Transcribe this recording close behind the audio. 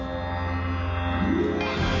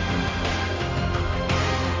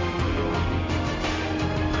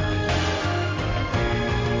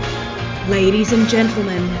Ladies and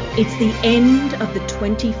gentlemen, it's the end of the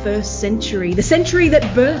 21st century, the century that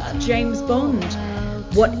birthed James Bond.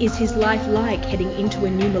 What is his life like heading into a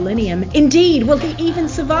new millennium? Indeed, will he even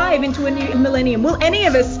survive into a new millennium? Will any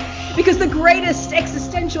of us? Because the greatest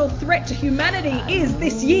existential threat to humanity is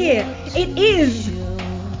this year. It is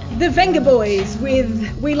the Venga Boys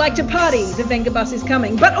with We Like to Party, the Venga Bus is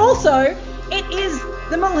coming. But also, it is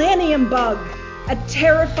the Millennium Bug, a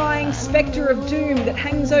terrifying spectre of doom that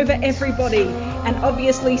hangs over everybody. And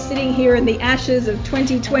obviously sitting here in the ashes of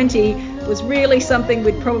 2020 was really something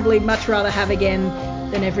we'd probably much rather have again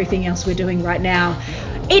than everything else we're doing right now.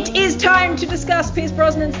 It is time to discuss Pierce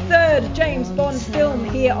Brosnan's third James Bond film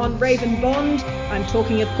here on Raven Bond. I'm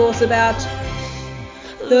talking, of course, about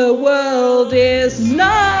The World Is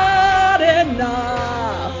Not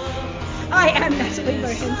Enough. I am Natalie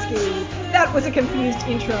Mohensky. That was a confused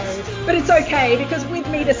intro, but it's okay because with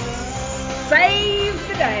me to save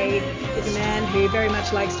the day is a man who very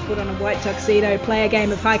much likes to put on a white tuxedo, play a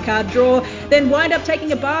game of high card draw, then wind up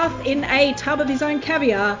taking a bath in a tub of his own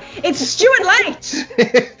caviar. It's Stuart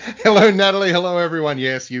Late. Hello, Natalie. Hello, everyone.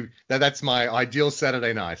 Yes, that's my ideal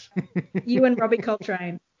Saturday night. You and Robbie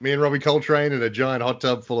Coltrane. Me and Robbie Coltrane in a giant hot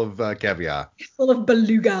tub full of caviar. Full of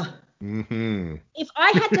beluga. Mm-hmm. If I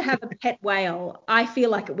had to have a pet whale, I feel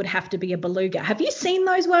like it would have to be a beluga. Have you seen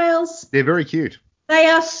those whales? They're very cute. They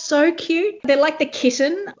are so cute. They're like the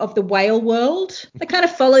kitten of the whale world. They kind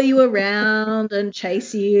of follow you around and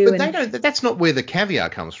chase you. But they don't. That's not where the caviar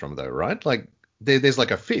comes from, though, right? Like there's like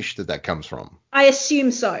a fish that comes from. I assume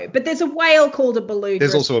so. But there's a whale called a beluga.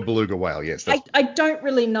 There's also a beluga whale, yes. I don't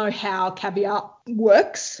really know how caviar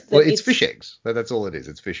works. Well, it's fish eggs. That's all it is.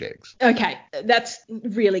 It's fish eggs. Okay, that's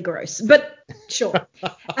really gross. But sure.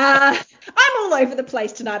 I'm all over the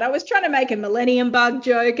place tonight. I was trying to make a Millennium Bug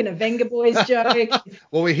joke and a Venga Boys joke.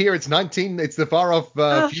 Well, we're here. It's the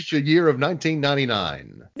far-off future year of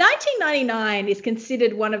 1999. 1999 is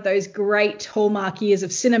considered one of those great hallmark years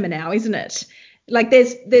of cinema now, isn't it? Like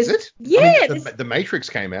there's Is it? Yeah, I mean, the Matrix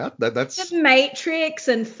came out. That's The Matrix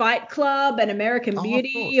and Fight Club and American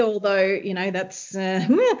Beauty, although that's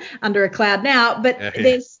under a cloud now. But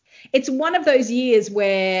it's one of those years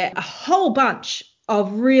where a whole bunch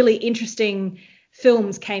of really interesting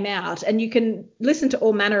films came out, and you can listen to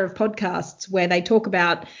all manner of podcasts where they talk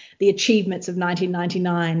about the achievements of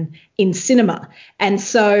 1999 in cinema. And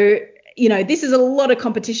so this is a lot of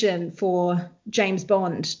competition for James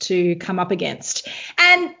Bond to come up against.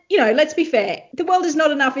 And, let's be fair. The World Is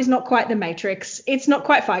Not Enough is not quite The Matrix. It's not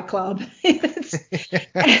quite Fight Club. It's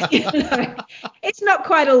not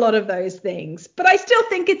quite a lot of those things. But I still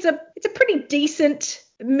think it's a pretty decent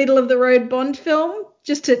middle of the road Bond film,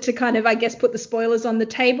 just to kind of, I guess, put the spoilers on the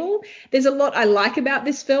table. There's a lot I like about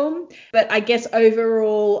this film, but I guess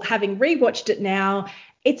overall, having rewatched it now,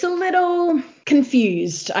 it's a little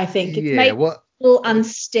confused, I think. It's a little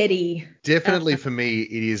unsteady. Definitely for me,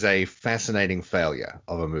 it is a fascinating failure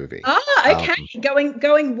of a movie. Okay.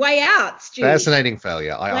 Going way out, Stu. Fascinating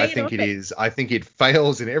failure. I think it is. I think it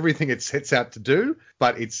fails in everything it sets out to do,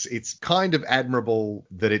 but it's kind of admirable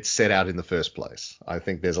that it's set out in the first place. I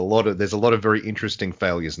think there's a lot of very interesting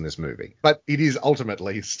failures in this movie, but it is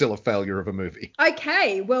ultimately still a failure of a movie.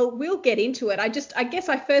 Okay. Well, we'll get into it. I guess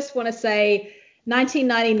I first want to say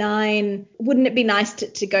 1999, wouldn't it be nice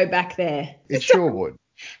to go back there? It sure would.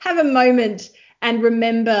 Have a moment and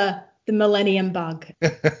remember the Millennium Bug.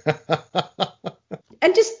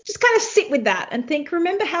 And just kind of sit with that and think,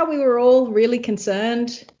 remember how we were all really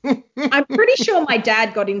concerned? I'm pretty sure my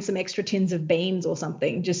dad got in some extra tins of beans or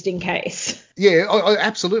something just in case. Yeah,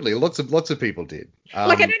 absolutely. Lots of people did.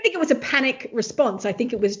 I don't think it was a panic response. I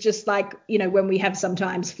think it was just like, when we have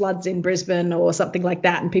sometimes floods in Brisbane or something like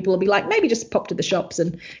that, and people will be like, maybe just pop to the shops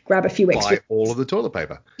and grab a few extra. Buy all of the toilet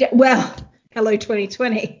paper. Yeah, well, hello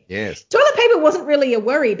 2020. Yes. Toilet paper wasn't really a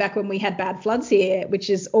worry back when we had bad floods here, which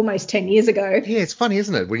is almost 10 years ago. Yeah, it's funny,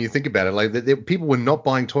 isn't it, when you think about it? Like people were not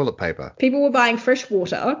buying toilet paper. People were buying fresh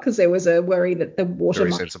water because there was a worry that the water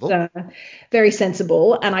sensible. Very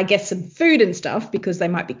sensible, and I guess some food and stuff because they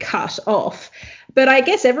might be cut off. But I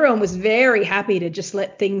guess everyone was very happy to just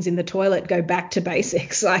let things in the toilet go back to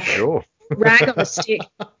basics, like sure. Rag on a stick.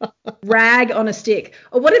 Rag on a stick.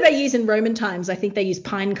 Or what do they use in Roman times? I think they use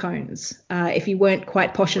pine cones. If you weren't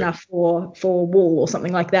quite posh enough for wool or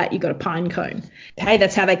something like that, you got a pine cone. Hey,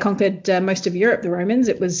 that's how they conquered most of Europe, the Romans.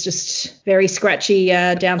 It was just very scratchy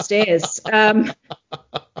downstairs.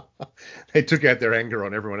 They took out their anger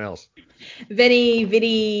on everyone else. Veni,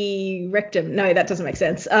 vidi, rectum. No, that doesn't make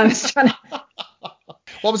sense. I was trying to...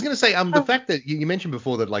 Well, I was going to say the fact that you mentioned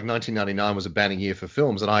before that like 1999 was a banning year for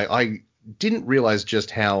films, and I didn't realize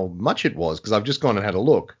just how much it was because I've just gone and had a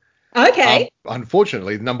look. Okay.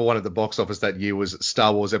 Unfortunately, number one at the box office that year was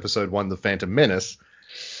Star Wars Episode 1, The Phantom Menace.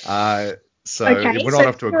 So it went on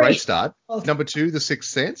off to a great start. Number 2, The Sixth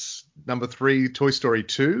Sense. Number 3, Toy Story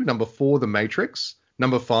 2. Number 4, The Matrix.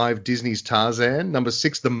 Number 5, Disney's Tarzan. Number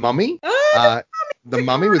 6, The Mummy. The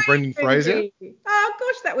Mummy with Brendan Fraser. Oh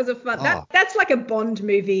gosh, that was a fun. That's like a Bond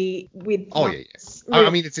movie with. Oh yeah. I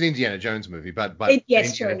mean, it's an Indiana Jones movie, but an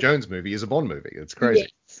Indiana Jones movie is a Bond movie. It's crazy.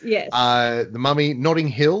 Yes. The Mummy, Notting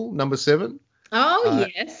Hill, number 7. Oh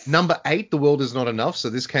yes. Number 8, The World Is Not Enough. So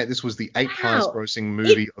this was the 8th highest grossing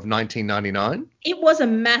movie of 1999. It was a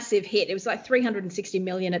massive hit. It was like 360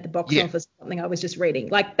 million at the box office, something I was just reading.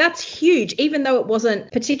 Like, that's huge. Even though it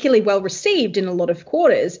wasn't particularly well received in a lot of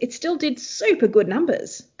quarters, it still did super good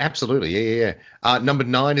numbers. Absolutely. Yeah. Number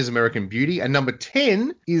 9 is American Beauty. And number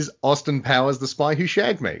 10 is Austin Powers, The Spy Who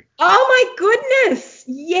Shagged Me. Oh my goodness.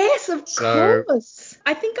 Yes, of course.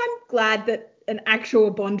 I think I'm glad that an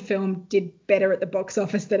actual Bond film did better at the box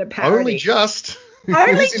office than a parody. Only just.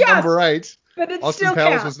 Only it was just. In number 8. But it Austin still Powers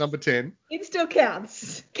counts. was number 10. It still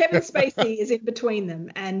counts. Kevin Spacey is in between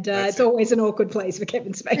them, and it's always an awkward place for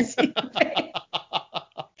Kevin Spacey.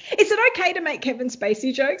 Is it okay to make Kevin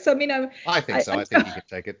Spacey jokes? I mean, I think so. I think you can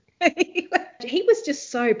take it. He was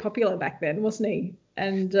just so popular back then, wasn't he?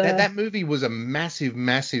 And that movie was a massive,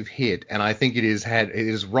 massive hit, and I think it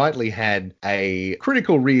has rightly had a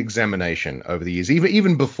critical re-examination over the years.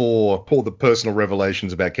 Even before all the personal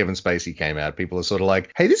revelations about Kevin Spacey came out, people are sort of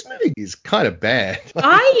like, "Hey, this movie is kind of bad."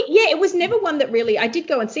 It was never one that really. I did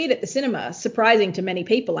go and see it at the cinema, surprising to many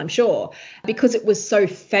people, I'm sure, because it was so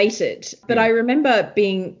fated. But I remember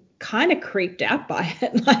being kind of creeped out by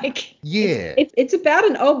it. Like, it's about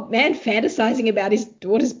an old man fantasizing about his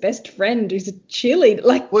daughter's best friend who's a cheerleader.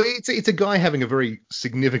 Like, well, it's a guy having a very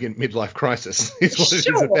significant midlife crisis is what it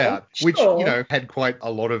is about, which had quite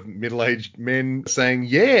a lot of middle-aged men saying,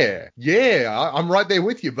 I'm right there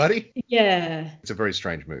with you, buddy. Yeah, it's a very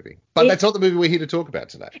strange movie, but that's not the movie we're here to talk about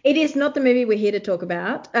today. It is not the movie we're here to talk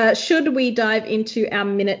about. Should we dive into our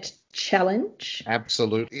minute challenge?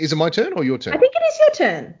 Absolutely. Is it my turn or your turn? I think it is your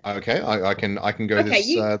turn. Okay, I can go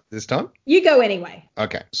this time. You go anyway.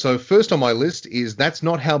 Okay, so first on my list is That's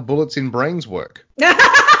Not How Bullets in Brains Work.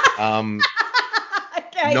 Not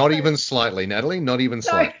even slightly, Natalie. Not even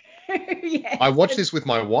slightly. Yes. I watched this with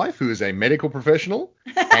my wife, who is a medical professional,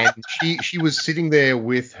 and she was sitting there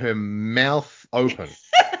with her mouth open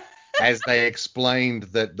as they explained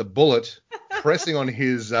that the bullet pressing on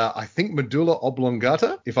his, I think, medulla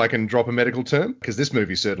oblongata, if I can drop a medical term, because this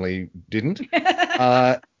movie certainly didn't.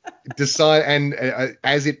 As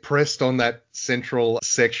it pressed on that central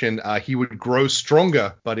section, he would grow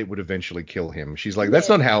stronger, but it would eventually kill him. She's like, that's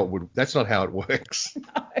not how it works.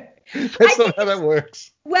 No. That's not how that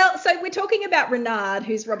works. Well, so we're talking about Renard,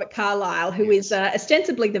 who's Robert Carlyle, who is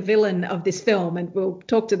ostensibly the villain of this film, and we'll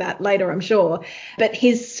talk to that later, I'm sure. But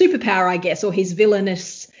his superpower, I guess, or his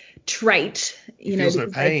villainous trait, he feels no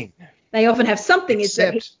pain. They often have something.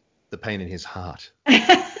 Except the pain in his heart.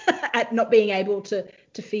 At not being able to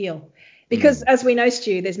feel. Because as we know,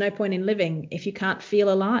 Stu, there's no point in living if you can't feel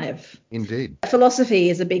alive. Indeed. Philosophy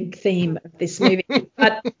is a big theme of this movie.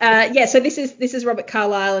 But so this is Robert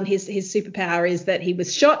Carlyle, and his superpower is that he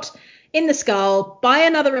was shot in the skull by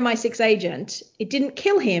another MI6 agent. It didn't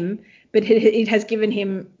kill him, but it has given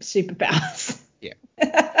him superpowers. Yeah.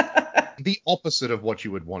 The opposite of what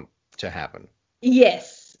you would want to happen.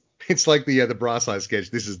 Yes. It's like the Brass Eye sketch.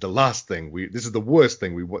 This is the last thing. This is the worst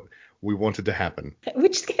thing we wanted to happen.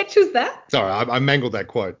 Which sketch was that? Sorry, I mangled that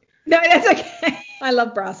quote. No, that's okay. I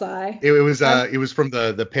love Brass Eye. It was from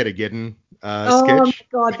the Petageddon sketch. Oh my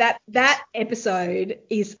god, that episode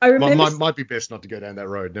is. I remember. Might be best not to go down that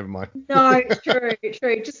road. Never mind. No, true.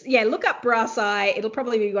 Just look up Brass Eye. It'll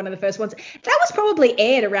probably be one of the first ones. That was probably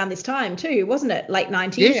aired around this time too, wasn't it? Late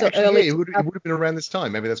 90s or early. Yeah, it would have been around this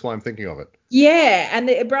time. Maybe that's why I'm thinking of it. Yeah, and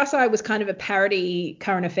the Brass Eye was kind of a parody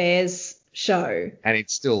current affairs show. And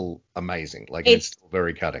it's still amazing. Like it's still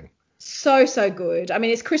very cutting. So good. I mean,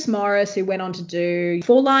 it's Chris Morris who went on to do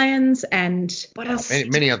Four Lions and what else?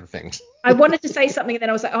 Many other things. I wanted to say something and then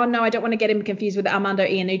I was like, oh no, I don't want to get him confused with Armando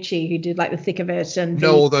Iannucci, who did like The Thick of It. And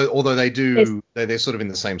although they do, they're sort of in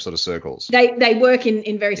the same sort of circles. They work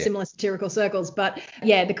in very similar satirical circles, but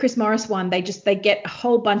the Chris Morris one, they get a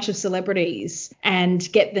whole bunch of celebrities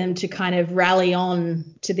and get them to kind of rally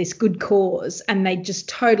on to this good cause, and they just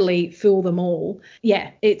totally fool them all.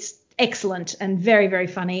 Yeah, it's excellent and very, very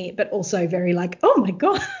funny, but also very like, oh my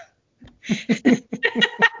god.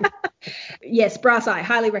 Yes, Brass Eye,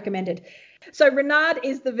 highly recommended. So Renard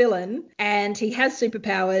is the villain and he has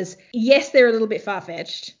superpowers. Yes, they're a little bit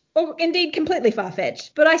far-fetched. or indeed completely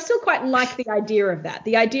far-fetched. But I still quite like the idea of that.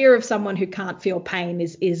 The idea of someone who can't feel pain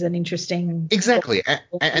is an interesting. Exactly.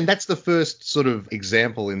 And that's the first sort of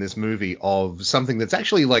example in this movie of something that's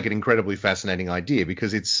actually like an incredibly fascinating idea,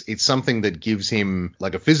 because it's something that gives him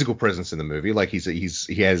like a physical presence in the movie. Like he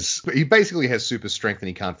basically has super strength and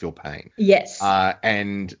he can't feel pain. Yes.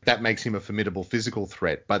 And that makes him a formidable physical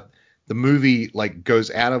threat. But the movie like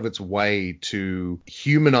goes out of its way to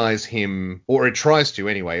humanize him, or it tries to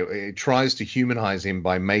anyway. It tries to humanize him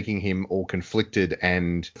by making him all conflicted,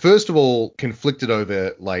 and first of all conflicted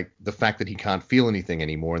over like the fact that he can't feel anything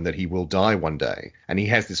anymore and that he will die one day, and he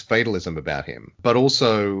has this fatalism about him, but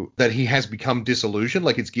also that he has become disillusioned.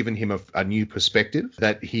 Like it's given him a new perspective,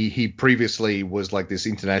 that he previously was like this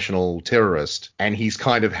international terrorist, and he's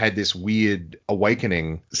kind of had this weird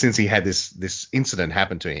awakening since he had this incident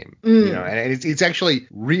happen to him. You know, and it's actually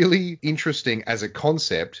really interesting as a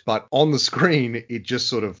concept, but on the screen it just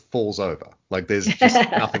sort of falls over. Like there's just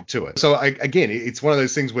nothing to it. So again, it's one of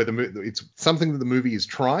those things where it's something that the movie is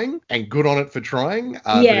trying, and good on it for trying,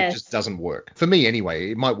 but it just doesn't work for me anyway.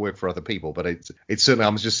 It might work for other people, but it's certainly,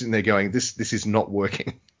 I'm just sitting there going, this is not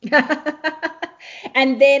working.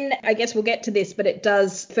 And then I guess we'll get to this, but it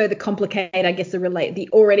does further complicate, I guess, the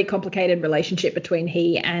already complicated relationship between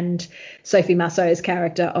he and Sophie Marceau's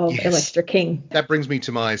character of Elektra King. That brings me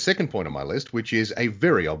to my second point on my list, which is a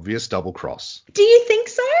very obvious double cross. Do you think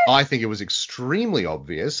so? I think it was extremely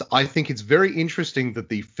obvious. I think it's very interesting that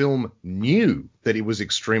the film knew that it was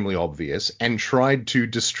extremely obvious and tried to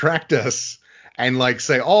distract us and like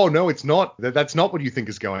say, oh, no, it's not. That's not what you think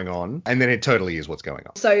is going on. And then it totally is what's going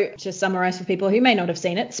on. So to summarize for people who may not have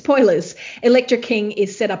seen it, spoilers. Elektra King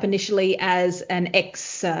is set up initially as an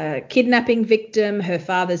ex-kidnapping victim. Her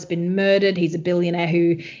father's been murdered. He's a billionaire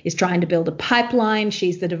who is trying to build a pipeline.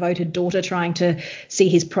 She's the devoted daughter trying to see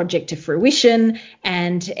his project to fruition.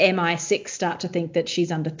 And MI6 start to think that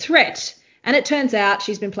she's under threat. And it turns out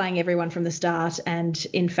she's been playing everyone from the start, and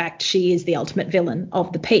in fact, she is the ultimate villain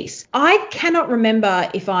of the piece. I cannot remember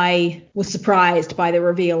if I was surprised by the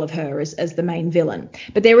reveal of her as the main villain,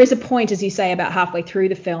 but there is a point, as you say, about halfway through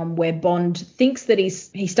the film where Bond thinks that he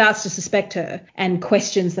starts to suspect her and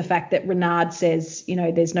questions the fact that Renard says, you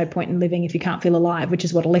know, there's no point in living if you can't feel alive, which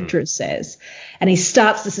is what Elektra says. And he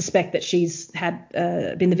starts to suspect that she's had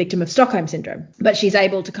been the victim of Stockholm Syndrome, but she's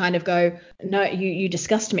able to kind of go, no, you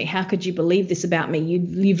disgust me. How could you believe this about me?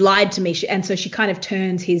 You've lied to me. And so she kind of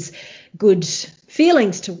turns his good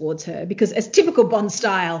feelings towards her, because as typical Bond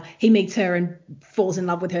style, he meets her and falls in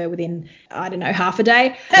love with her within, I don't know, half a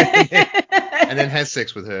day. And then has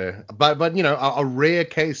sex with her. But you know, a rare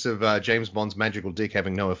case of James Bond's magical dick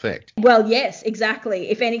having no effect. Well, yes, exactly.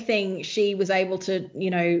 If anything, she was able to, you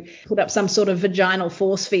know, put up some sort of vaginal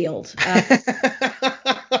force field.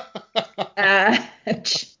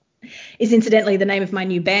 Is incidentally the name of my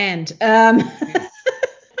new band. I'm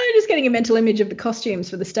just getting a mental image of the costumes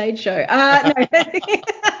for the stage show. No.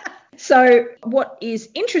 So what is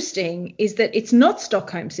interesting is that it's not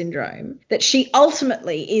Stockholm Syndrome, that she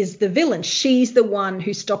ultimately is the villain. She's the one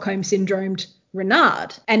who Stockholm Syndromed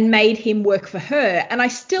Renard and made him work for her. And I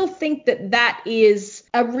still think that is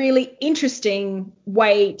a really interesting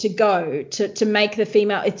way to go to make the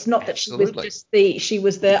female. It's not that she was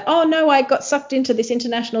the oh no, I got sucked into this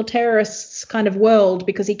international terrorists kind of world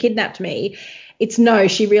because he kidnapped me. It's no,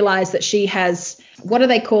 she realized that she has, what do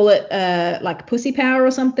they call it, like pussy power or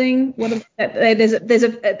something? I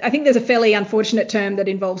think there's a fairly unfortunate term that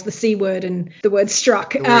involves the C word and the word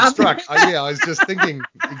struck. The word struck. Yeah, I was just thinking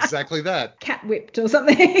exactly that. Cat whipped or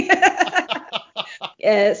something.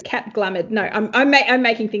 Yes, cat glamoured. No, I'm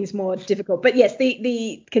making things more difficult. But yes,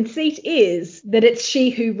 the conceit is that it's she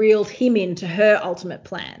who reeled him into her ultimate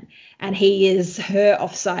plan, and he is her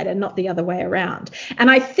offsider, not the other way around. And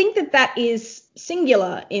I think that is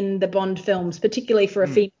singular in the Bond films, particularly for a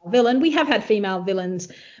female villain. We have had female villains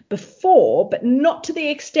before, but not to the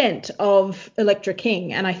extent of Elektra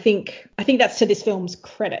King. And I think that's to this film's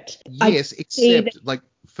credit. Yes, except like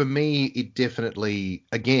for me, it definitely,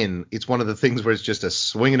 again, it's one of the things where it's just a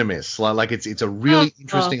swing and a miss. Like it's a really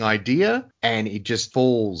interesting idea, and it just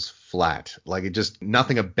falls flat. Like it just,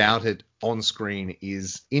 nothing about it on screen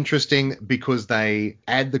is interesting, because they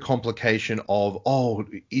add the complication of, oh,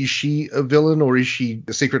 is she a villain or is she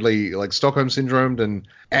secretly like Stockholm syndromed? And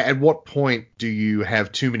at what point do you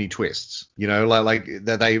have too many twists? You know, like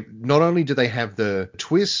they not only do they have the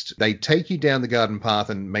twist, they take you down the garden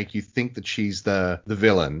path and make you think that she's the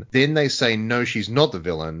villain. Then they say, no, she's not the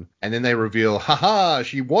villain. And then they reveal, haha,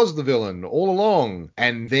 she was the villain all along.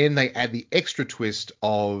 And then they add the extra twist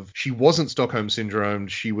of she wasn't Stockholm Syndrome.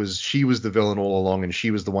 She was the villain all along, and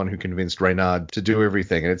she was the one who convinced Reynard to do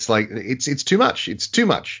everything. And it's like, it's too much. It's too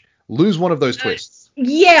much. Lose one of those twists.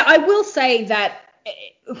 Yeah, I will say that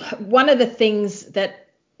one of the things that,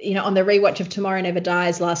 on the rewatch of Tomorrow Never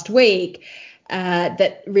Dies last week,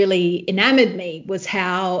 that really enamored me was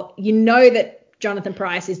how that Jonathan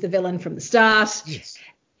Pryce is the villain from the start. Yes.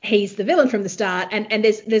 He's the villain from the start, and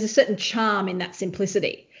there's a certain charm in that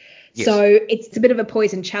simplicity. Yes. So it's a bit of a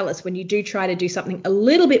poison chalice when you do try to do something a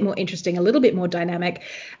little bit more interesting, a little bit more dynamic,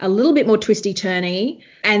 a little bit more twisty-turny.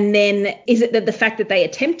 And then is it that the fact that they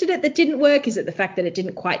attempted it that didn't work? Is it the fact that it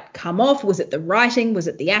didn't quite come off? Was it the writing? Was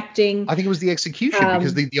it the acting? I think it was the execution,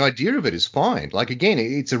 because the idea of it is fine. Like, again,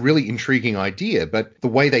 it's a really intriguing idea, but the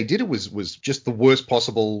way they did it was just the worst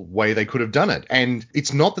possible way they could have done it. And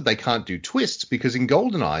it's not that they can't do twists, because in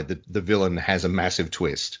GoldenEye, the villain has a massive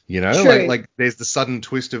twist, True. Like there's the sudden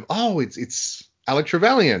twist of, it's Alec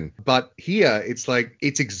Trevelyan. But here it's like,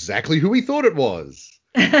 it's exactly who we thought it was.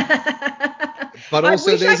 But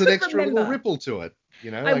also there's an extra little ripple to it.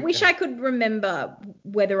 I wish I could remember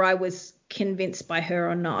whether I was convinced by her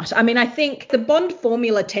or not. I mean, I think the Bond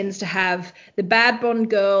formula tends to have the bad Bond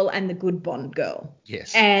girl and the good Bond girl.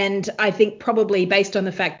 Yes. And I think probably based on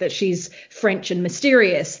the fact that she's French and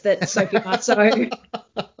mysterious, that Sophie Marceau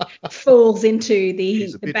falls into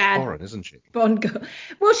the bad foreign, isn't she? Bond girl.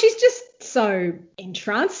 Well, she's just so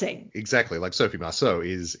entrancing. Exactly, like Sophie Marceau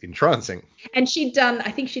is entrancing. And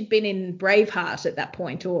I think she'd been in Braveheart at that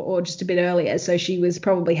point, or just a bit earlier, so she was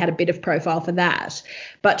probably had a bit of profile for that.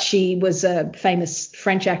 But she was a famous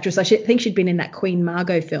French actress. I think she'd been in that Queen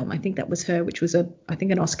Margot film. I think that was her, which was an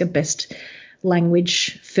Oscar Best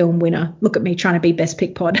Language film winner. Look at me trying to be Best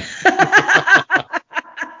Pick Pod.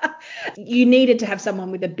 You needed to have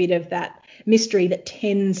someone with a bit of that mystery that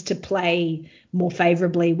tends to play more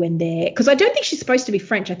favorably when they're, because I don't think she's supposed to be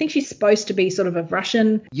French. I think she's supposed to be sort of a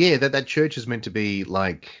Russian. Yeah, that church is meant to be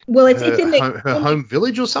like, well, it's in her home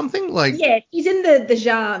village or something. Like, yeah, she's in the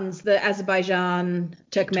Zhans, the Azerbaijan,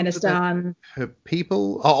 Turkmenistan. Her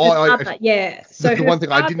people. Yeah. So the one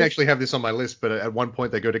thing, I didn't actually have this on my list, but at one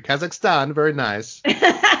point they go to Kazakhstan. Very nice.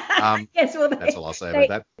 Yes, well, that's all I'll say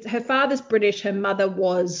about that. Her father's British. Her mother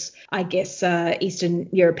was, I guess, Eastern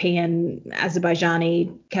European,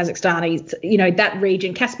 Azerbaijani, Kazakhstani, that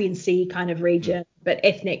region, Caspian Sea kind of region, but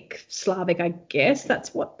ethnic Slavic, I guess.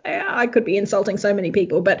 That's what they are. I could be insulting so many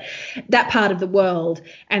people, but that part of the world.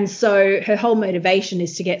 And so her whole motivation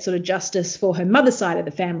is to get sort of justice for her mother's side of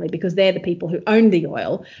the family, because they're the people who owned the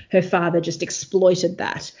oil. Her father just exploited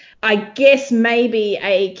that. I guess maybe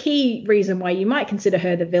a key reason why you might consider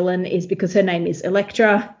her the villain is because her name is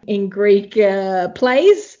Electra in Greek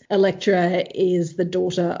plays. Electra is the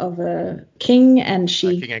daughter of a king, and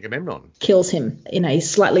she King Agamemnon kills him in a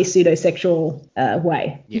slightly pseudo-sexual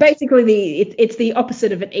way. Yes. Basically, it's the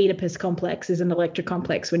opposite of an Oedipus complex, is an Electra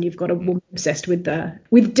complex, when you've got a woman obsessed with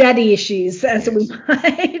daddy issues, as we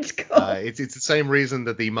might call it. It's the same reason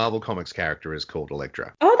that the Marvel Comics character is called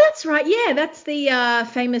Electra. Oh, that's right. Yeah, that's the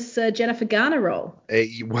famous Jennifer Garner role.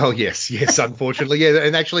 Well, yes, unfortunately. Yeah,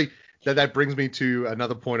 and actually, that brings me to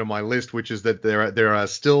another point on my list, which is that there are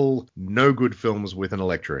still no good films with an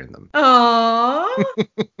Electra in them. Oh,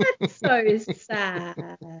 that's so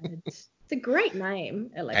sad. It's a great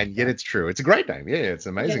name, Electra. And yet it's true. It's a great name. Yeah, it's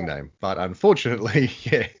an amazing name. But unfortunately,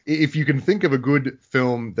 if you can think of a good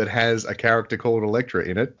film that has a character called Electra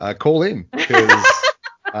in it, call in, because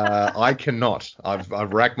I cannot.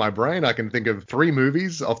 I've racked my brain. I can think of 3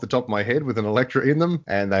 movies off the top of my head with an Electra in them,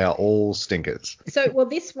 and they are all stinkers. So, well,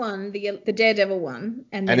 this one, the Daredevil one,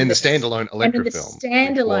 and then the standalone Electra film.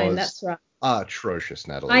 Standalone, that's right. Atrocious,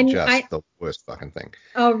 Natalie. The worst fucking thing.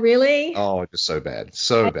 Oh, really? Oh, just so bad.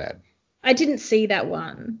 So bad. I didn't see that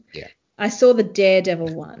one. Yeah. I saw the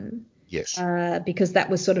Daredevil one. Yes. Because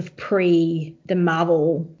that was sort of pre the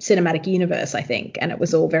Marvel Cinematic Universe, I think. And it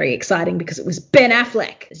was all very exciting because it was Ben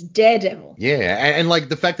Affleck as Daredevil. Yeah. And like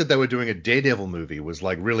the fact that they were doing a Daredevil movie was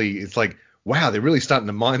like really, it's like, wow, they're really starting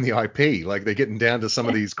to mine the IP. Like they're getting down to some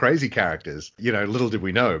of these crazy characters. Little did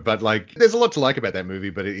we know. But like there's a lot to like about that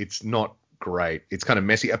movie, but it's not great. It's kind of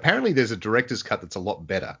messy. Apparently there's a director's cut that's a lot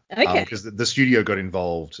better. Okay. Because the studio got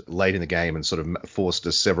involved late in the game and sort of forced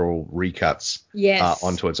us several recuts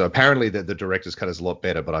onto it. So apparently the director's cut is a lot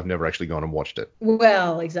better, but I've never actually gone and watched it.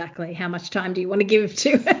 Well, exactly. How much time do you want to give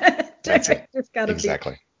to director's cut?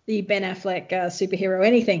 Exactly. The Ben Affleck superhero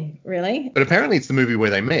anything, really. But apparently it's the movie where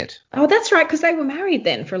they met. Oh, that's right, because they were married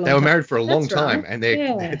then for a long time. They were married for a long That's time, right. and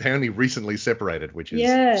Yeah. they only recently separated, which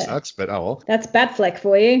sucks, but oh well. That's Batfleck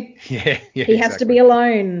for you. Yeah, He has to be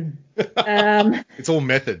alone. It's all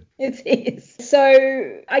method. It is.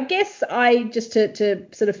 So I guess I just to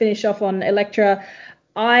sort of finish off on Elektra,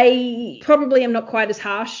 I probably am not quite as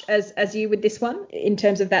harsh as you with this one in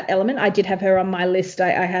terms of that element. I did have her on my list.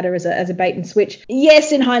 I had her as a bait and switch.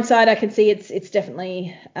 Yes, in hindsight, I can see it's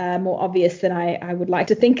definitely more obvious than I would like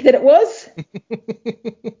to think that it was.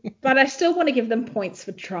 But I still want to give them points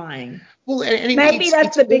for trying. Well, and maybe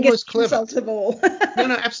that's the biggest insult of all.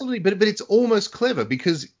 No, absolutely. But it's almost clever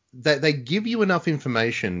because they give you enough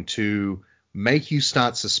information to make you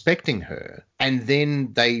start suspecting her, and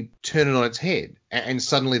then they turn it on its head, and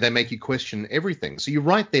suddenly they make you question everything. So you're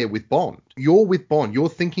right there with Bond. You're with Bond. You're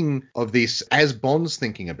thinking of this as Bond's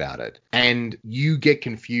thinking about it, and you get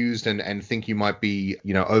confused and think you might be,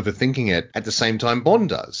 overthinking it at the same time Bond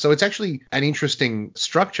does. So it's actually an interesting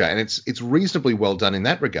structure, and it's reasonably well done in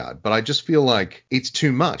that regard. But I just feel like it's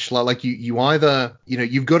too much. Like you either,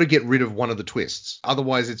 you've got to get rid of one of the twists.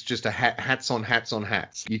 Otherwise, it's just a hats on hats on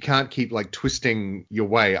hats. You can't keep like twisting your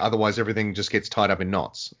way. Otherwise, everything just gets tied up in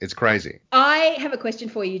knots. It's crazy. I have a question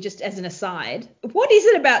for you, just as an aside. What is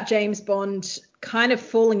it about James Bond kind of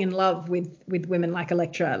falling in love with women like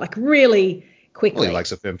Elektra, like really quickly? Well, he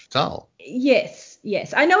likes a femme fatale. Yes.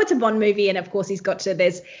 I know it's a Bond movie, and of course he's got to.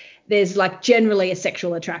 There's like generally a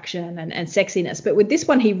sexual attraction and sexiness, but with this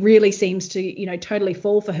one he really seems to totally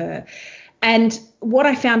fall for her. And what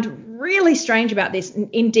I found really strange about this,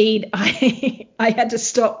 indeed, I had to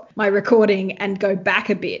stop my recording and go back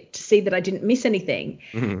a bit to see that I didn't miss anything.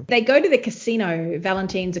 Mm-hmm. They go to the casino,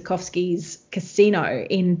 Valentin Zukovsky's casino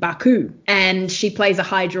in Baku, and she plays a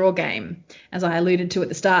high draw game, as I alluded to at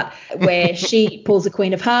the start, where she pulls a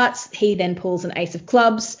queen of hearts, he then pulls an ace of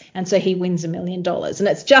clubs, and so he wins $1 million. And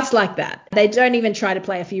it's just like that. They don't even try to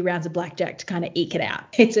play a few rounds of blackjack to kind of eke it out.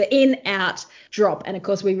 It's an in-out drop. And of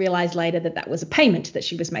course, we realized later that was a payment that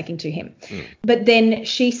she was making to him. Mm. But then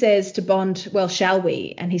she says to Bond, well, shall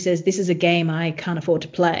we? And he says, this is a game I can't afford to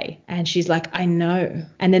play. And she's like, I know.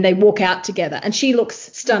 And then they walk out together. And she looks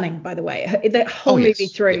stunning, by the way. The whole movie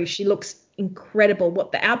through, she looks incredible.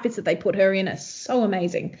 What the outfits that they put her in are so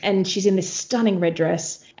amazing. And she's in this stunning red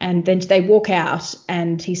dress. And then they walk out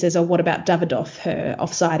and he says, oh, what about Davidoff, her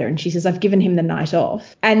offsider? And she says, I've given him the night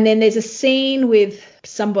off. And then there's a scene with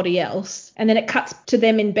somebody else. And then it cuts to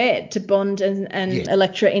them in bed, to Bond and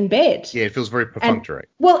Elektra in bed. Yeah, it feels very perfunctory.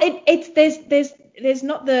 There's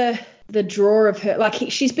not the draw of her. Like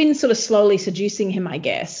she's been sort of slowly seducing him, I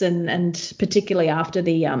guess. And particularly after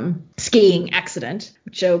the skiing accident,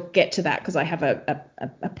 which I'll get to that because I have a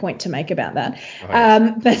point to make about that. Oh, yeah.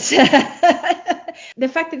 But the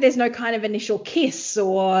fact that there's no kind of initial kiss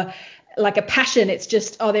or like a passion, it's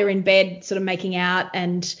just, they're in bed sort of making out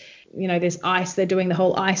and, there's ice, they're doing the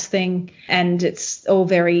whole ice thing and it's all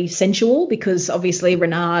very sensual because obviously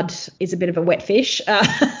Renard is a bit of a wet fish,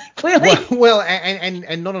 clearly. Well,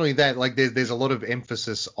 and not only that, like there's a lot of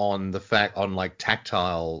emphasis on the fact on like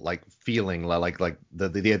tactile, like feeling, like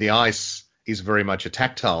the ice is very much a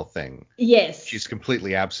tactile thing. Yes. She's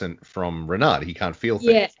completely absent from Renard. He can't feel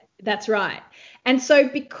things. Yeah, that's right. And so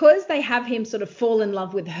because they have him sort of fall in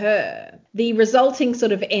love with her, the resulting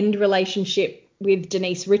sort of end relationship with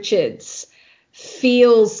Denise Richards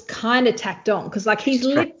feels kind of tacked on because like he's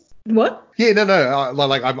what? Yeah, no.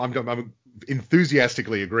 Like I'm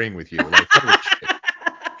enthusiastically agreeing with you. Like,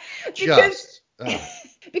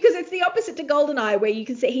 because it's the opposite to GoldenEye, where you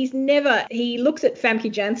can see he looks at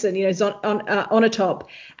Famke Janssen, on a top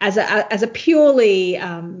as a purely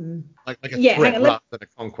like a threat rather than a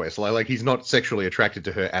conquest. Like he's not sexually attracted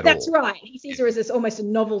to her at all. That's right. He sees her as this almost a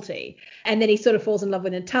novelty, and then he sort of falls in love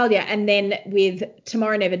with Natalia, and then with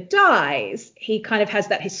Tomorrow Never Dies, he kind of has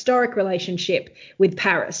that historic relationship with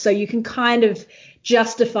Paris. So you can kind of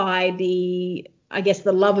justify the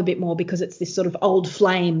love a bit more because it's this sort of old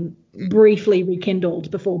flame briefly rekindled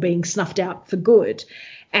before being snuffed out for good.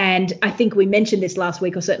 And I think we mentioned this last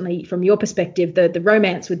week, or certainly from your perspective, the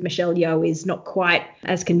romance with Michelle Yeoh is not quite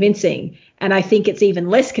as convincing. And I think it's even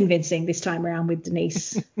less convincing this time around with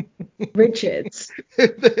Denise Richards.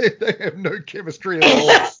 They have no chemistry at all.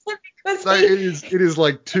 So it is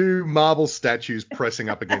like two marble statues pressing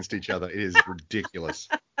up against each other. It is ridiculous.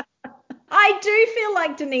 I do feel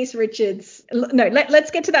like Denise Richards. No,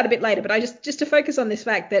 let's get to that a bit later. But I just to focus on this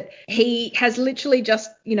fact that he has literally just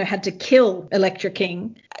had to kill Elektra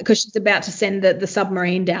King because she's about to send the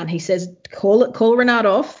submarine down. He says call Renard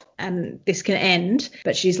off and this can end.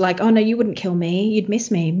 But she's like, oh, no, you wouldn't kill me. You'd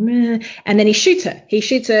miss me. And then he shoots her. He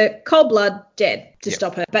shoots her cold blood, dead, to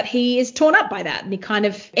stop her. But he is torn up by that. And he kind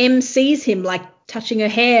of, M sees him like touching her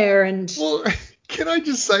hair and... Well, can I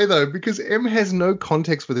just say, though, because M has no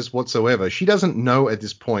context for this whatsoever. She doesn't know at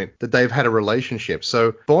this point that they've had a relationship.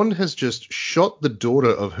 So Bond has just shot the daughter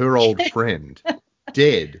of her old friend.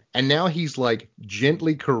 Dead, and now he's like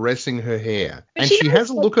gently caressing her hair, and she has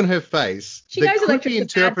a look on her face that could be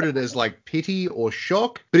interpreted as like pity or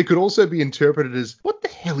shock, but it could also be interpreted as, what the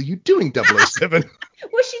hell are you doing, 007?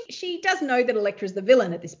 Well, she does know that Elektra's the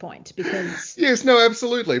villain at this point, because... Yes, no,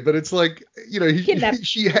 absolutely, but it's like, you know,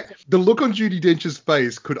 the look on Judi Dench's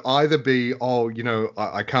face could either be, oh, you know,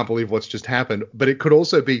 I can't believe what's just happened, but it could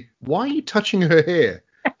also be, why are you touching her hair?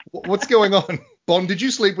 What's going on? Bond, did you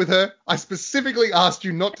sleep with her? I specifically asked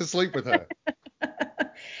you not to sleep with her.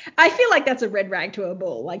 I feel like that's a red rag to a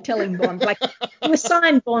bull, like telling Bond, like, you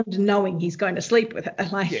assign Bond knowing he's going to sleep with her.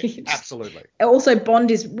 Like, yeah, absolutely. Also, Bond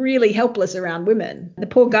is really helpless around women. The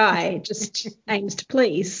poor guy just aims to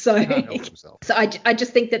please. So I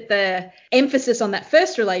just think that the emphasis on that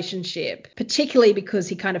first relationship, particularly because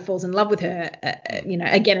he kind of falls in love with her, you know,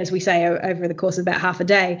 again, as we say, over the course of about half a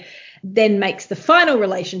day, then makes the final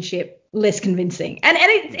relationship less convincing. And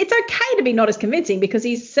it's okay to be not as convincing, because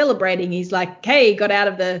he's celebrating. He's like, hey, got out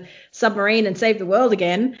of the submarine and saved the world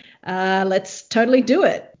again. Let's totally do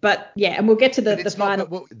it. But yeah, and we'll get to the final.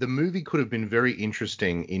 Well, the movie could have been very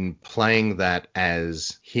interesting in playing that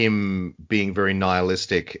as him being very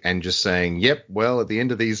nihilistic and just saying, yep, well, at the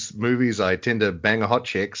end of these movies, I tend to bang a hot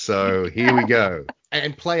chick. So here we go.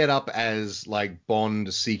 And play it up as like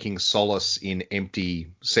Bond seeking solace in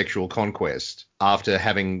empty sexual conquest after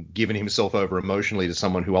having given himself over emotionally to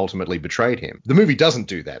someone who ultimately betrayed him. The movie doesn't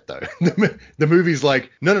do that, though. The movie's like,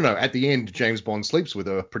 no. At the end, James Bond sleeps with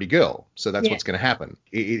a pretty girl. So that's what's going to happen.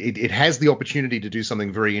 It has the opportunity to do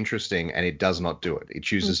something very interesting, and it does not do it. It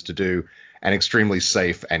chooses to do an extremely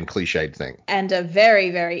safe and cliched thing. And a very,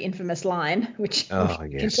 very infamous line, which... Oh,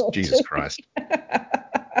 yes. Jesus Christ.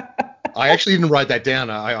 I actually didn't write that down.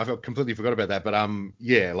 I completely forgot about that. But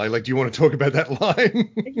yeah, like, do you want to talk about that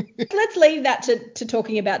line? Let's leave that to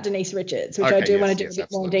talking about Denise Richards, which I do want to do a bit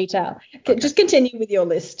more in detail. Okay. Just continue with your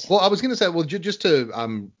list. Well, I was going to say, well, just to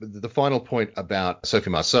the final point about Sophie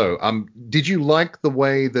Marceau. Did you like the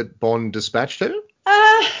way that Bond dispatched her?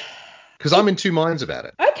 Because I'm in two minds about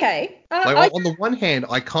it. Okay. On the one hand,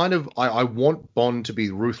 I want Bond to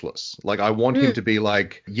be ruthless. Like, I want him to be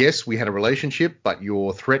like, yes, we had a relationship, but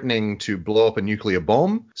you're threatening to blow up a nuclear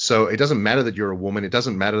bomb. So it doesn't matter that you're a woman. It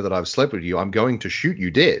doesn't matter that I've slept with you. I'm going to shoot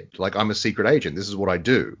you dead. Like, I'm a secret agent. This is what I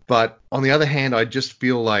do. But on the other hand, I just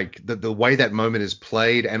feel like the way that moment is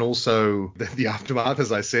played, and also the aftermath,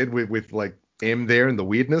 as I said, with like M there and the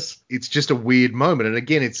weirdness, it's just a weird moment. And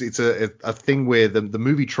again, it's a thing where the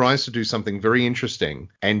movie tries to do something very interesting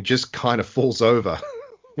and just kind of falls over.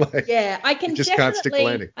 I can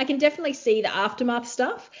definitely see the aftermath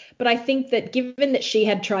stuff, but I think that given that she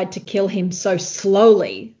had tried to kill him so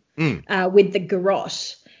slowly with the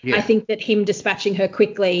garrote, I think that him dispatching her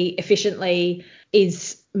quickly, efficiently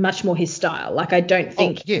is much more his style. Like, I don't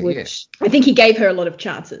think I think he gave her a lot of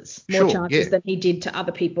chances, more chances than he did to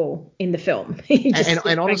other people in the film.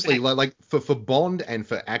 and honestly, like for Bond and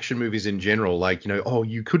for action movies in general, like, you know, oh,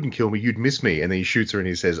 you couldn't kill me, you'd miss me, and then he shoots her and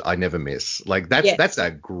he says, I never miss. Like, that's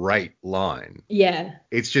a great line. Yeah.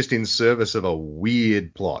 It's just in service of a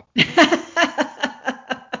weird plot.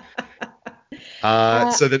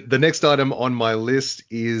 So the next item on my list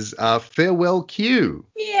is Farewell Q.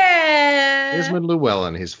 Yeah. Desmond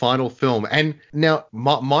Llewellyn, his final film. And now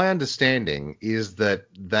my understanding is that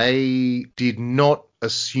they did not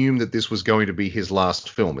assume that this was going to be his last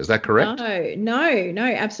film. Is that correct? No,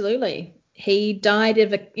 absolutely. He died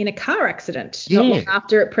in a car accident not long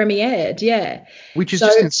after it premiered. Yeah. Which is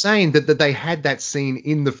just insane that they had that scene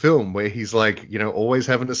in the film where he's like, you know, always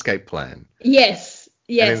have an escape plan. Yes.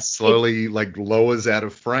 Yes, and then slowly like lowers out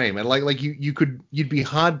of frame, and like you'd be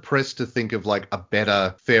hard pressed to think of like a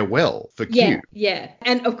better farewell for Q. Yeah,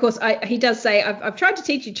 and of course he does say, I've tried to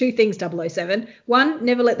teach you two things, 007. One,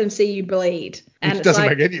 never let them see you bleed. And which doesn't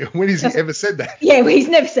make any. When has he ever said that? Yeah, well, he's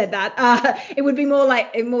never said that. It would be more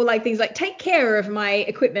like things like, take care of my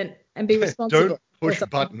equipment and be responsible. Don't push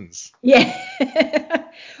buttons. Yeah.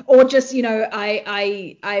 Or just, you know,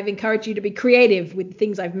 I've encouraged you to be creative with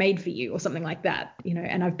things I've made for you, or something like that, you know,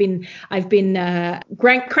 and I've been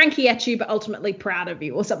cranky at you, but ultimately proud of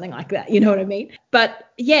you, or something like that. You know what I mean? But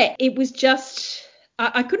yeah, it was just,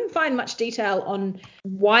 I couldn't find much detail on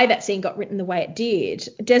why that scene got written the way it did.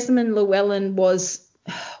 Desmond Llewellyn was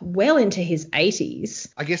well into his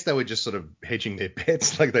 80s. I guess they were just sort of hedging their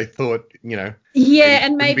bets, like they thought, Yeah,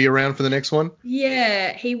 and maybe be around for the next one.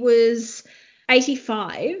 Yeah, he was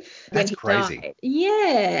 85 when he crazy. died.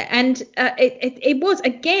 Yeah, and it was,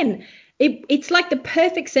 again, it's like the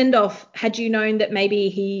perfect send-off had you known that maybe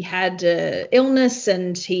he had illness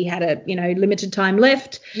and he had a limited time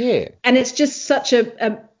left. Yeah. And it's just such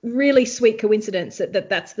a really sweet coincidence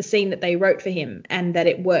that's the scene that they wrote for him and that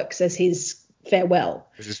it works as his farewell.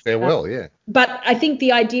 As his farewell, yeah. But I think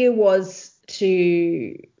the idea was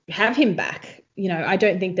to have him back. I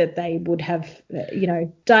don't think that they would have,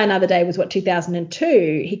 Die Another Day was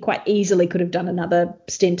 2002. He quite easily could have done another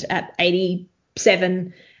stint at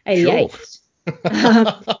 87, 88. Sure.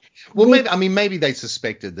 Well, maybe they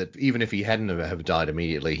suspected that even if he hadn't have died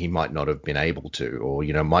immediately, he might not have been able to, or,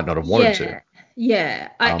 might not have wanted to. Yeah.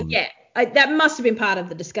 That must have been part of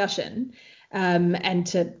the discussion. And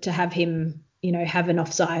to have him, have an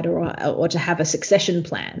offside or to have a succession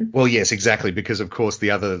plan. Well, yes, exactly, because of course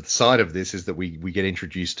the other side of this is that we get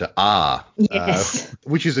introduced to R, yes.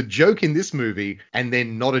 Which is a joke in this movie and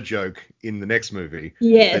then not a joke in the next movie.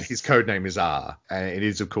 Yes. That his code name is R, and it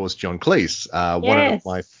is of course John Cleese, one of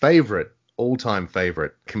my all-time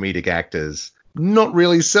favorite comedic actors. Not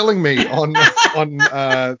really selling me on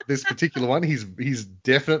this particular one. He's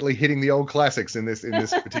definitely hitting the old classics in this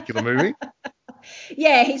particular movie.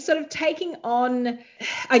 Yeah, he's sort of taking on,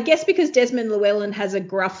 I guess because Desmond Llewellyn has a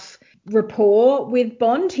gruff rapport with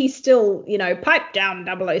Bond, he's still, pipe down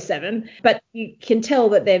 007, but you can tell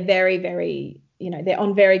that they're very, very, they're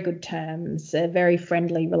on very good terms, a very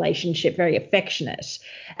friendly relationship, very affectionate.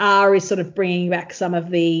 R is sort of bringing back some of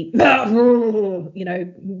the,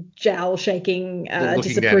 jowl shaking.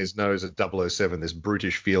 Looking down his nose at 007, this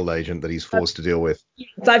brutish field agent that he's forced to deal with.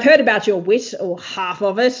 So I've heard about your wit, or half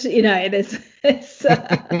of it,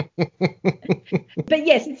 but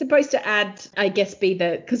yes, it's supposed to add, I guess,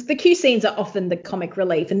 because the Q scenes are often the comic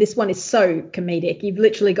relief, and this one is so comedic. You've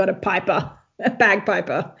literally got a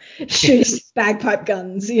bagpiper shooting bagpipe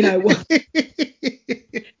guns,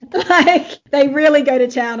 like they really go to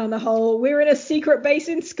town on the whole. We're in a secret base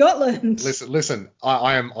in Scotland. Listen,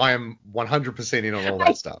 I am 100% in on all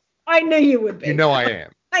that stuff. I knew you would be. I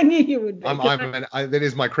am. I knew you would be. That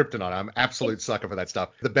is my kryptonite. I'm an absolute sucker for that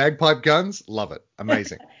stuff. The bagpipe guns, love it.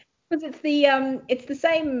 Amazing. Because it's the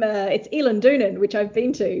same. It's Elon Doonan, which I've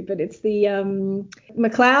been to, but it's the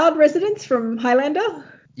MacLeod residence from Highlander.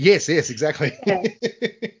 Yes, exactly. Yeah.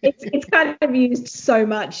 It's kind of used so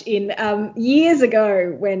much in years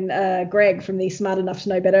ago when Greg from the Smart Enough to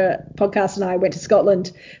Know Better podcast and I went to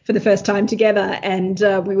Scotland for the first time together, and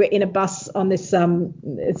we were in a bus on this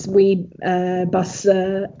weed bus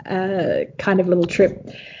kind of little trip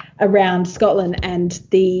around Scotland, and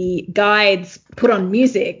the guides put on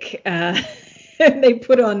music. They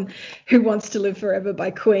put on Who Wants to Live Forever by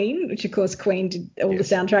Queen, which of course Queen did all the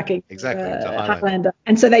soundtracking. Exactly. Highlander.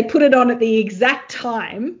 And so they put it on at the exact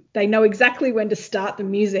time. They know exactly when to start the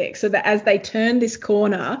music, so that as they turn this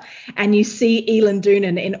corner and you see Elon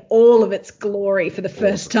Doonan in all of its glory for the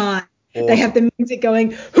first time, they have the music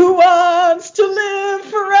going, Who Wants to Live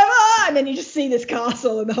Forever? And then you just see this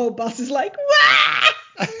castle and the whole bus is like, wah!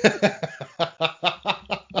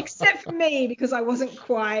 Except for me, because I wasn't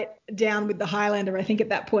quite down with the Highlander, I think, at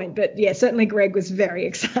that point. But yeah, certainly Greg was very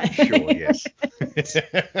excited. Sure, yes.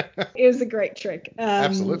 It was a great trick.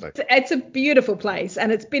 Absolutely. It's a beautiful place,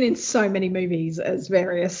 and it's been in so many movies as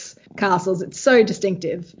various castles. It's so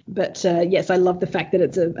distinctive. But yes, I love the fact that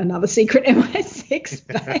it's another secret MI6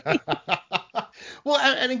 base. Well,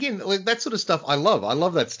 and again, like, that sort of stuff I love. I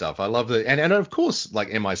love that stuff. I love the and of course, like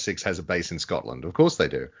MI6 has a base in Scotland. Of course they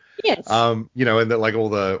do. Yes. And that, like all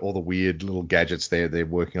the weird little gadgets they're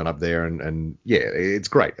working on up there, and yeah, it's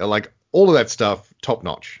great. Like all of that stuff, top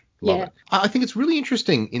notch. Love it. I think it's really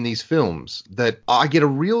interesting in these films that I get a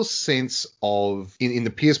real sense of, in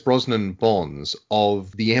the Pierce Brosnan Bonds,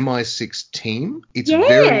 of the MI6 team. It's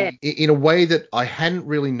very, in a way that I hadn't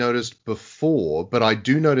really noticed before, but I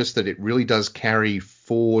do notice that it really does carry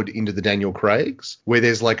forward into the Daniel Craigs, where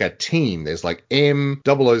there's like a team. There's like M,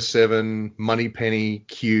 007, Moneypenny,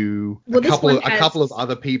 Q, a couple of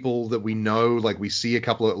other people that we know, like we see a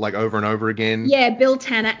couple of like over and over again. Yeah, Bill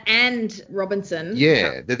Tanner and Robinson.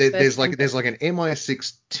 Yeah, there's like an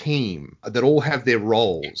MI6 team that all have their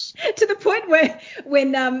roles. To the point where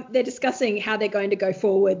when they're discussing how they're going to go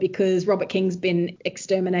forward, because Robert King's been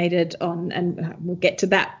exterminated and we'll get to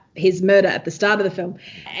that, his murder at the start of the film,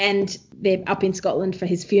 and they're up in Scotland for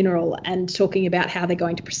his funeral and talking about how they're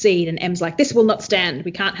going to proceed, and M's like, this will not stand,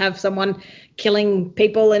 we can't have someone killing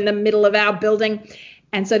people in the middle of our building.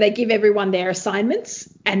 And so they give everyone their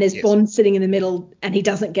assignments, and there's Bond sitting in the middle, and he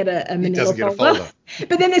doesn't get a manila folder.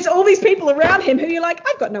 But then there's all these people around him who you're like,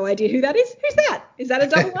 I've got no idea who that is. Who's that? Is that a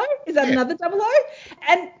 00? Is that another 00?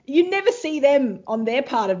 And you never see them on their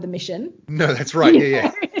part of the mission. No, that's right.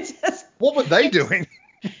 Yeah. What were they doing?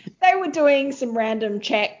 They were doing some random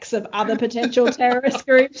checks of other potential terrorist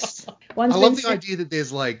groups. I love the idea that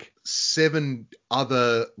there's like 7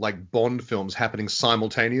 other like Bond films happening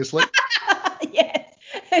simultaneously. Yes.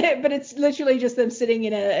 But it's literally just them sitting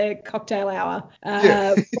in a cocktail hour,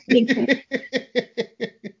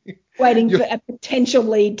 waiting for a potential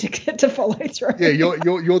lead to follow through. Yeah,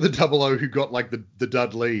 you're the 00 who got like the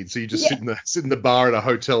dud lead, so you just sit in the bar at a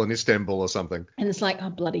hotel in Istanbul or something. And it's like, oh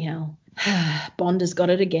bloody hell, Bond has got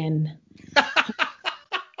it again.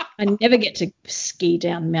 I never get to ski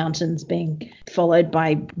down mountains being followed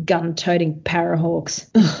by gun-toting parahawks.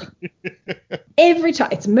 Every time.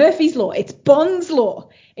 It's Murphy's Law. It's Bond's Law.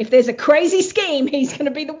 If there's a crazy scheme, he's going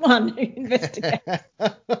to be the one who investigates.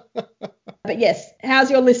 But yes,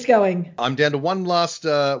 how's your list going? I'm down to one last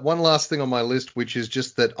thing on my list, which is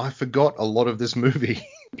just that I forgot a lot of this movie.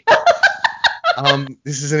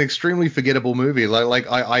 This is an extremely forgettable movie. Like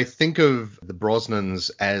I think of the Brosnans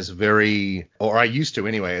as very, or I used to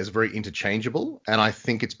anyway, as very interchangeable. And I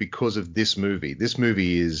think it's because of this movie. This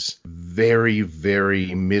movie is very,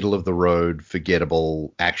 very middle of the road,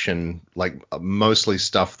 forgettable action, like mostly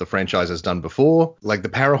stuff the franchise has done before. Like the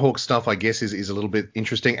Parahawk stuff, I guess, is a little bit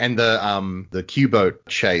interesting. And the Q-boat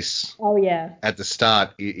chase at the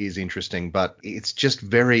start is interesting, but it's just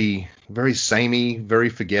very, very samey, very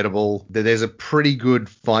forgettable. There's a pretty good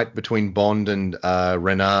fight between Bond and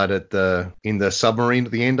Renard in the submarine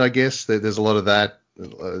at the end, I guess. There's a lot of that.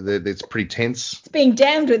 It's pretty tense. It's being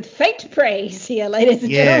damned with fate praise here, ladies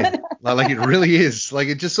and gentlemen. Like it really is. Like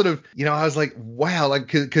it just sort of, I was like, wow,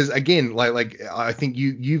 like because again, like I think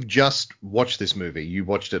you've just watched this movie. You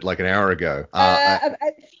watched it like an hour ago. A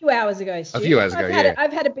few hours ago. Stu. A few hours ago.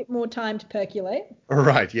 I've had a bit more time to percolate.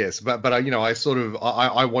 Right. Yes. But I sort of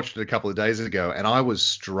I watched it a couple of days ago, and I was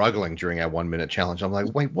struggling during our 1 minute challenge. I'm like,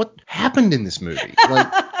 wait, what happened in this movie?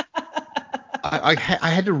 Like. I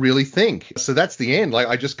had to really think. So that's the end. Like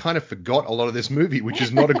I just kind of forgot a lot of this movie, which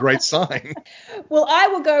is not a great sign. Well, I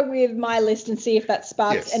will go with my list and see if that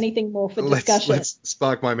sparks anything more for discussion. Let's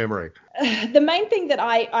spark my memory. The main thing that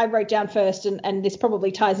I wrote down first, and this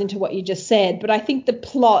probably ties into what you just said, but I think the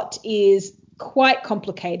plot is quite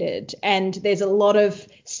complicated, and there's a lot of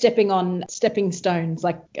stepping on stepping stones,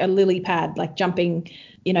 like a lily pad, like jumping.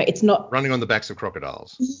 It's not running on the backs of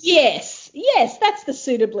crocodiles. Yes, that's the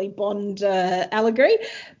suitably Bond allegory.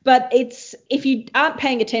 But it's, if you aren't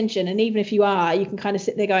paying attention, and even if you are, you can kind of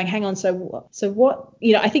sit there going, hang on, so what?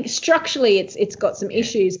 I think structurally it's got some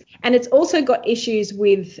issues, and it's also got issues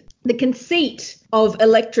with the conceit of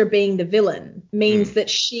Elektra being the villain means that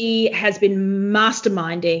she has been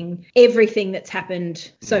masterminding everything that's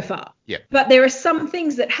happened so far. Yeah. But there are some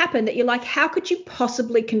things that happen that you're like, how could you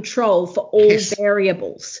possibly control for all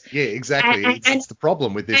variables? Yeah, exactly. It's the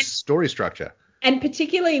problem with this story structure. And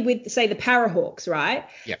particularly with, say, the Parahawks, right?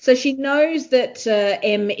 Yeah. So she knows that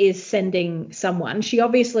M is sending someone. She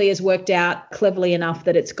obviously has worked out cleverly enough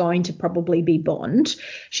that it's going to probably be Bond.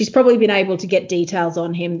 She's probably been able to get details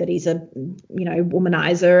on him that he's a,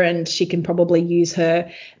 womanizer, and she can probably use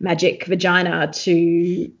her magic vagina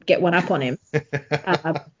to get one up on him.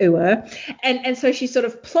 And so she's sort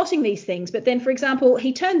of plotting these things. But then, for example,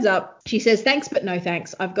 he turns up. She says, thanks, but no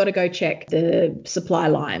thanks. I've got to go check the supply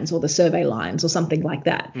lines or the survey lines or something like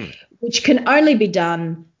that, which can only be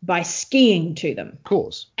done by skiing to them. Of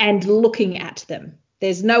course. And looking at them.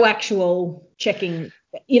 There's no actual checking.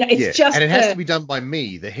 It's just. And it has to be done by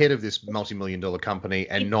me, the head of this multi-million-dollar company,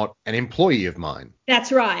 and not an employee of mine.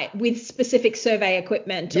 That's right, with specific survey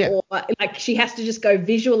equipment, or like she has to just go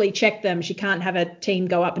visually check them. She can't have a team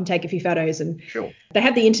go up and take a few photos. And sure, they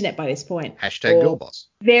have the internet by this point. #girlboss.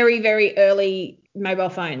 Very, very early mobile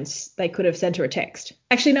phones, they could have sent her a text.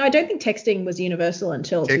 Actually, no, I don't think texting was universal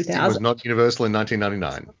until 2000. Texting was not universal in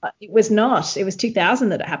 1999. It was not. It was 2000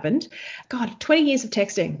 that it happened. God, 20 years of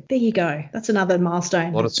texting. There you go. That's another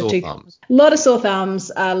milestone. A lot of sore thumbs. A lot of sore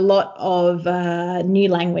thumbs. A lot of new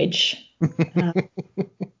language.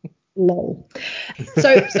 Lol.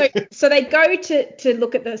 So they go to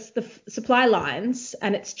look at the supply lines,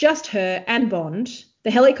 and it's just her and Bond.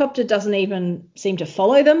 The helicopter doesn't even seem to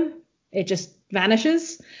follow them. It just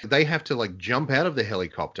vanishes. They have to jump out of the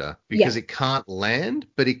helicopter because it can't land,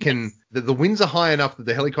 but it can the winds are high enough that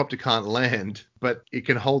the helicopter can't land, but it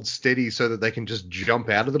can hold steady so that they can just jump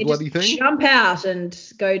out of the bloody thing. Jump out and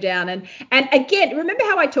go down. And again, remember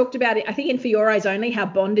how I talked about it, I think in For Your Eyes Only, how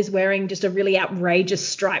Bond is wearing just a really outrageous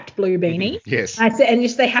striped blue beanie? Yes. I said, and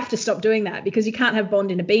just they have to stop doing that because you can't have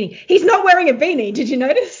Bond in a beanie. He's not wearing a beanie. Did you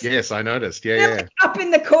notice? Yes, I noticed. Yeah, they're like up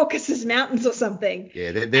in the Caucasus Mountains or something.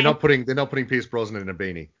 Yeah, they're not putting Pierce Brosnan in a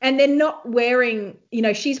beanie. And they're not wearing,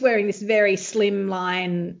 she's wearing this very slim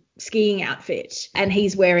line skiing outfit and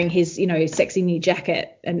he's wearing his, sexy new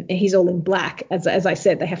jacket and he's all in black. As I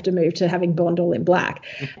said, they have to move to having Bond all in black.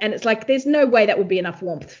 And it's like, there's no way that would be enough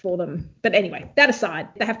warmth for them. But anyway, that aside,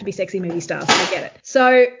 they have to be sexy movie stars. I get it.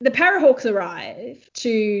 So the Parahawks arrive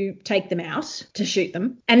to take them out, to shoot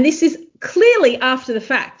them. And this is clearly after the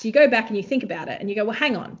fact. You go back and you think about it and you go, well,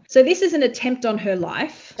 hang on. So this is an attempt on her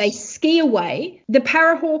life. They ski away. The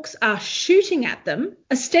Parahawks are shooting at them,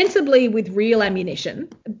 ostensibly with real ammunition.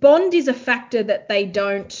 Bond is a factor that they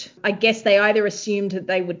don't, I guess they either assumed that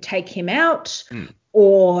they would take him out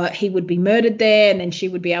or he would be murdered there and then she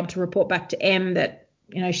would be able to report back to M that,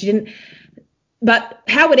 she didn't. But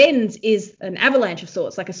how it ends is an avalanche of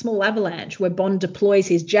sorts, like a small avalanche where Bond deploys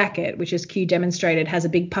his jacket, which as Q demonstrated has a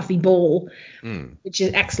big puffy ball, which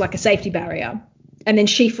acts like a safety barrier. And then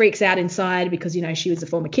she freaks out inside because, she was a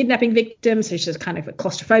former kidnapping victim. So she's kind of a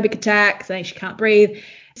claustrophobic attack, saying she can't breathe.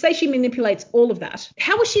 Say she manipulates all of that.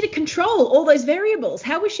 How was she to control all those variables?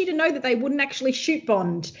 How was she to know that they wouldn't actually shoot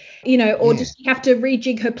Bond? Or does she have to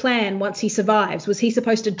rejig her plan once he survives? Was he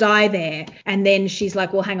supposed to die there? And then she's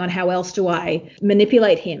like, well, hang on, how else do I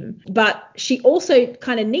manipulate him? But she also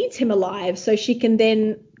kind of needs him alive so she can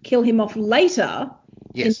then kill him off later.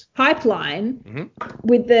 Yes. In pipeline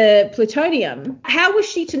with the plutonium. How was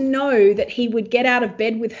she to know that he would get out of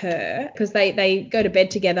bed with her? Because they go to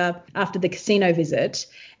bed together after the casino visit.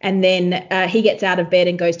 And then he gets out of bed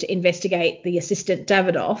and goes to investigate the assistant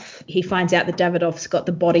Davidoff. He finds out that Davidoff's got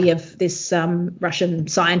the body of this Russian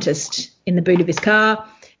scientist in the boot of his car,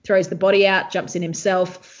 throws the body out, jumps in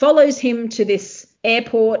himself, follows him to this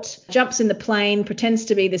airport, jumps in the plane, pretends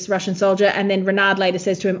to be this Russian soldier, and then Renard later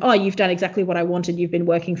says to him, oh, you've done exactly what I wanted. You've been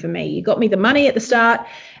working for me. You got me the money at the start,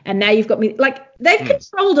 and now you've got me. Like, they've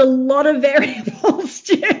controlled a lot of variables,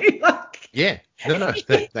 Stu. Yeah. No,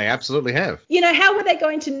 they absolutely have. How were they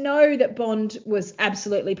going to know that Bond was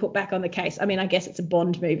absolutely put back on the case? I mean, I guess it's a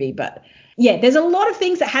Bond movie, but yeah, there's a lot of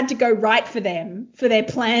things that had to go right for them, for their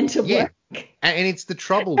plan to work. And it's the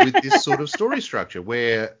trouble with this sort of story structure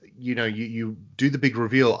where, you do the big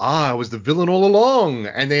reveal, I was the villain all along.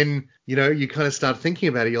 And then, you kind of start thinking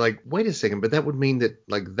about it. You're like, wait a second, but that would mean that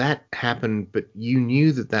that happened, but you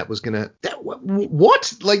knew that was going to,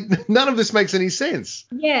 what? None of this makes any sense.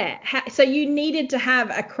 Yeah. So you needed to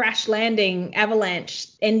have a crash landing avalanche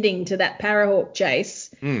ending to that Parahawk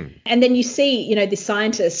chase. And then you see, the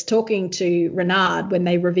scientist talking to Renard when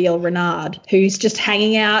they reveal Renard, who's just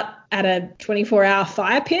hanging out at a 24-hour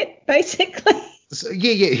fire pit, basically. So,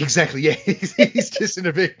 yeah, exactly. Yeah, he's just in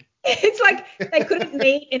a big... It's like they couldn't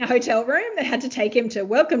meet in a hotel room. They had to take him to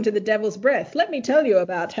Welcome to the Devil's Breath. Let me tell you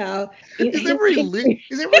about how... Is that where he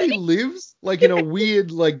lives? Like in a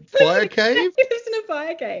weird, fire cave? He lives in a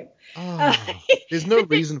fire cave. Oh, there's no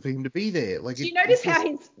reason for him to be there. Do you notice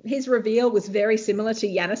how his reveal was very similar to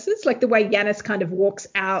Yanis's? Like the way Yanis kind of walks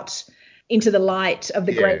out into the light of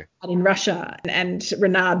the graveyard in Russia, and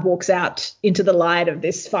Renard walks out into the light of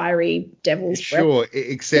this fiery devil's breath. Sure,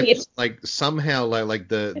 except somehow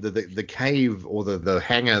the cave or the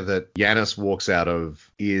hangar that Yanis walks out of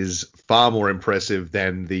is far more impressive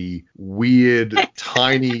than the weird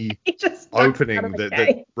tiny opening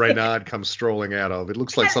that Renard comes strolling out of. It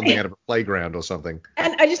looks like something out of a playground or something.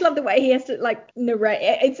 And I just love the way he has to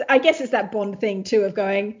narrate. I guess it's that Bond thing too of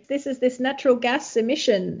going, this is this natural gas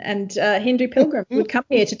emission, and Hindu pilgrims would come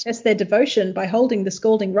here to test their devotion by holding the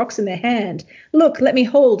scalding rocks in their hand. Look, let me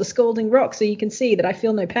hold a scalding rock so you can see that I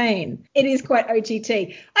feel no pain. It is quite OTT.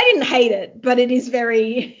 I didn't hate it, but it is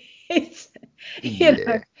very...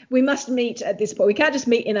 we must meet at this point. We can't just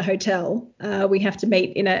meet in a hotel. We have to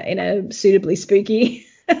meet in a suitably spooky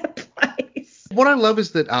place. What I love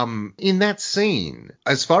is that in that scene,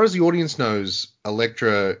 as far as the audience knows,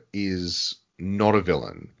 Elektra is not a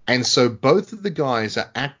villain. And so both of the guys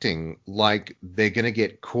are acting like they're going to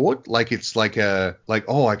get caught. Like it's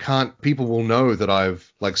people will know that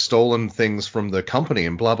I've stolen things from the company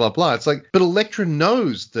and blah, blah, blah. It's like, but Elektra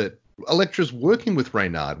knows that Elektra's working with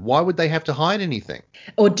Reynard. Why would they have to hide anything?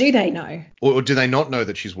 Or do they know? Or do they not know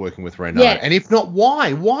that she's working with Reynard? Yeah. And if not,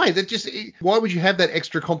 why? Why? Why would you have that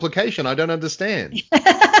extra complication? I don't understand.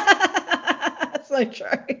 That's so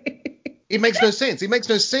true. It makes no sense. It makes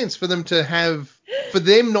no sense for them to have for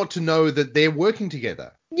them not to know that they're working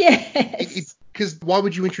together. Yes. Because why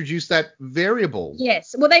would you introduce that variable?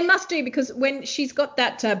 Yes. Well, they must do, because when she's got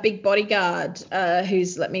that big bodyguard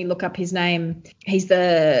who's, let me look up his name. He's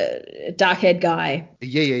the dark-haired guy.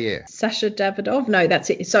 Yeah. Sasha Davidov? No, that's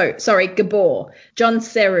it. So, sorry, Gabor. John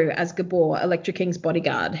Seru as Gabor, Electra King's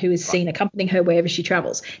bodyguard, who is seen accompanying her wherever she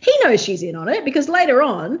travels. He knows she's in on it, because later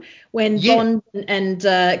on, when Bond and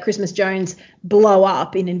Christmas Jones blow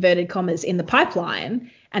up, in inverted commas, in the pipeline,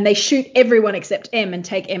 and they shoot everyone except M and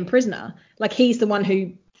take M prisoner, like, he's the one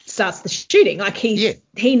who starts the shooting. Like, he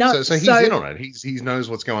knows. So he's in on it. He knows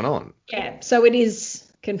what's going on. Yeah. So it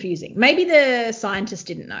is confusing. Maybe the scientist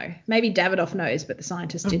didn't know. Maybe Davidoff knows, but the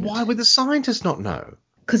scientist didn't. Why would the scientist not know?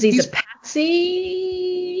 Because he's a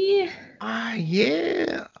patsy.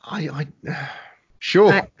 Yeah.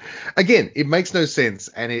 Sure. Again, it makes no sense,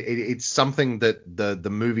 and it's something that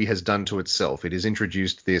the movie has done to itself. It has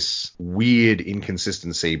introduced this weird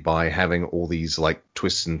inconsistency by having all these, like,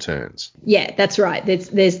 twists and turns. Yeah, that's right.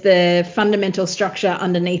 There's the fundamental structure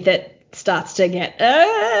underneath it starts to get,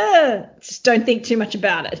 just don't think too much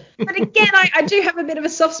about it. But again, I do have a bit of a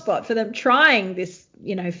soft spot for them trying this,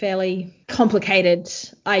 fairly complicated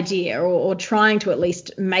idea, or trying to at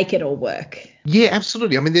least make it all work. Yeah,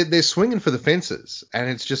 absolutely. I mean, they're swinging for the fences, and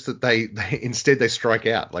it's just that they instead they strike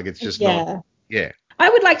out. Like, it's just not. Yeah. I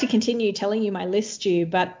would like to continue telling you my list, Stu,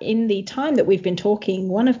 but in the time that we've been talking,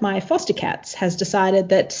 one of my foster cats has decided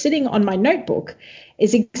that sitting on my notebook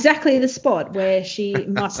is exactly the spot where she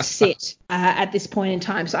must sit at this point in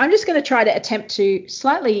time. So I'm just going to try to attempt to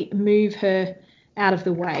slightly move her out of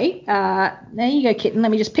the way. There you go, kitten.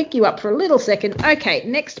 Let me just pick you up for a little second. Okay,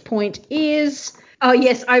 next point is... Oh,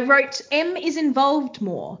 yes, I wrote M is involved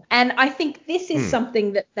more. And I think this is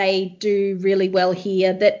something that they do really well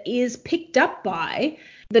here, that is picked up by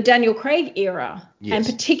the Daniel Craig era, and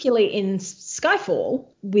particularly in Skyfall,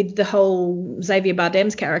 with the whole Xavier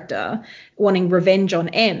Bardem's character wanting revenge on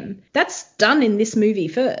M. That's done in this movie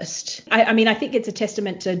first. I mean, I think it's a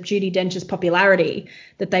testament to Judi Dench's popularity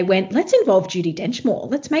that they went, let's involve Judi Dench more.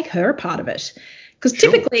 Let's make her a part of it. Because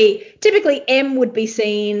typically M would be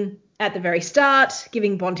seen at the very start,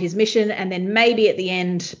 giving Bond his mission, and then maybe at the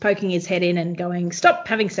end poking his head in and going, stop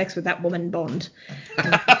having sex with that woman, Bond.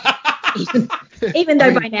 even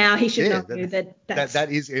though by now he should know that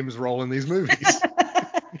is M's role in these movies.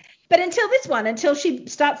 But until she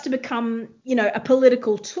starts to become, a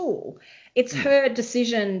political tool, it's her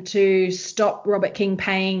decision to stop Robert King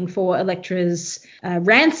paying for Electra's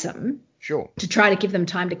ransom. Sure. To try to give them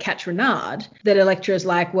time to catch Renard, that Electra's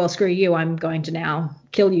like, well, screw you, I'm going to now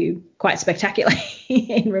kill you quite spectacularly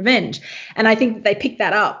in revenge. And I think that they pick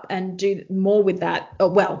that up and do more with that.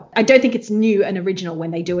 Well, I don't think it's new and original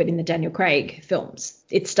when they do it in the Daniel Craig films.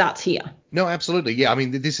 It starts here. No, absolutely. Yeah, I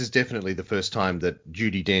mean, this is definitely the first time that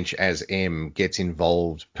Judi Dench as M gets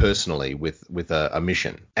involved personally with a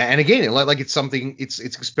mission. And again, like it's something, it's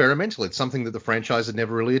experimental. It's something that the franchise had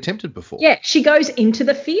never really attempted before. Yeah, she goes into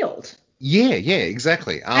the field. Yeah,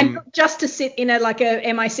 exactly. And not just to sit in a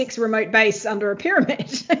MI6 remote base under a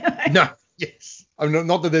pyramid. No, yes.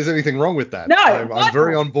 Not that there's anything wrong with that. No, I'm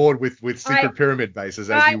very on board with secret pyramid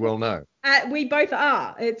bases, as you well know. We both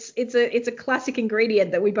are. It's a classic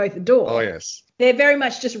ingredient that we both adore. Oh, yes. They're very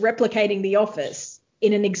much just replicating The Office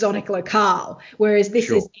in an exotic locale, whereas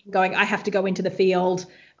this is going, I have to go into the field,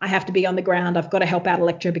 I have to be on the ground, I've got to help out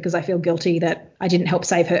Electra because I feel guilty that I didn't help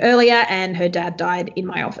save her earlier and her dad died in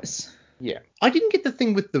my office. Yeah. I didn't get the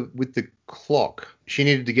thing with the clock. She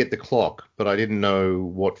needed to get the clock, but I didn't know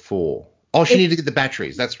what for. Oh, she needed to get the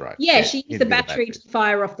batteries. That's right. Yeah, she used the battery to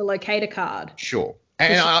fire off the locator card. Sure.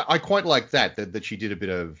 And I quite like that she did a bit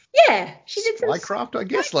of she did some spycraft, I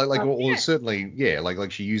guess, or certainly,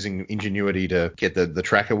 like she using ingenuity to get the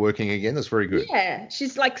tracker working again. That's very good. Yeah,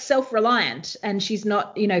 she's like self-reliant, and she's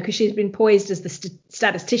not, because she's been poised as the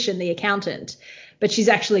statistician, the accountant, but she's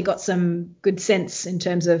actually got some good sense in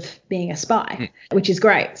terms of being a spy, which is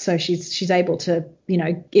great. So she's able to,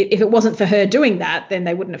 if it wasn't for her doing that, then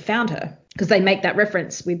they wouldn't have found her. Because they make that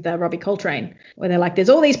reference with Robbie Coltrane, where they're like, there's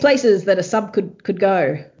all these places that a sub could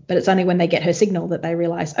go, but it's only when they get her signal that they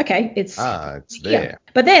realize, okay, it's there.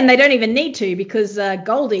 But then they don't even need to, because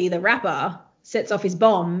Goldie, the rapper, sets off his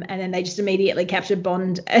bomb, and then they just immediately capture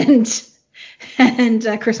Bond and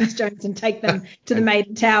Christmas Jones and take them to the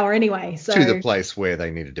Maiden Tower anyway. So to the place where they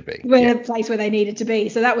needed to be. The place where they needed to be.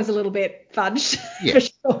 So that was a little bit fudged for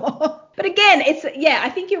sure. But again, I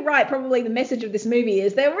think you're right. Probably the message of this movie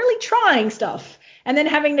is they're really trying stuff and then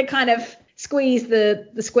having to kind of squeeze the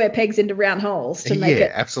square pegs into round holes to make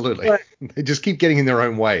it absolutely work. They just keep getting in their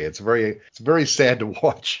own way. It's very sad to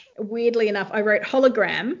watch. Weirdly enough, I wrote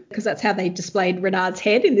hologram because that's how they displayed Renard's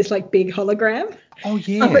head, in this like big hologram. Oh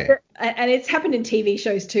yeah. And it's happened in TV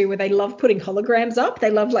shows too, where they love putting holograms up. They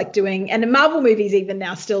love like doing, and the Marvel movies even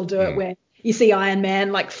now still do it, where you see Iron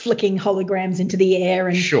Man like flicking holograms into the air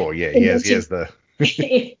and sure, yeah, he has the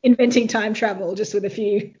inventing time travel just with a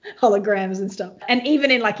few holograms and stuff. And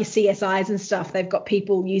even in like your CSIs and stuff, they've got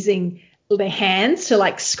people using their hands to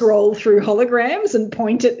like scroll through holograms and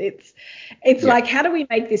point at it's like, how do we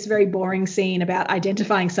make this very boring scene about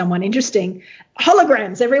identifying someone interesting?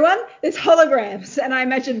 Holograms, everyone. There's holograms. And I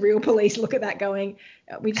imagine real police look at that going,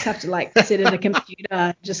 we just have to like sit at a computer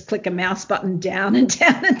and just click a mouse button down and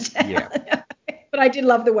down and down. Yeah. But I did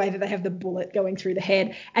love the way that they have the bullet going through the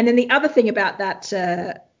head. And then the other thing about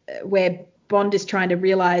that, where Bond is trying to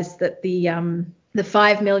realize that the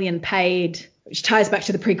 $5 million paid, which ties back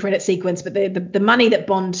to the pre-credit sequence, but the money that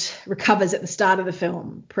Bond recovers at the start of the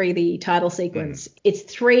film, pre the title sequence, it's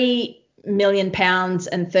 £3 million and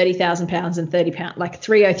 £30,000 and £30, like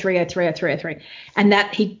 30303030, and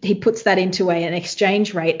that he puts that into an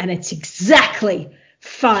exchange rate, and it's exactly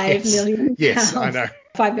 $5 million. Yes, I know.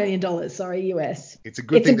 $5 million, sorry, US. It's a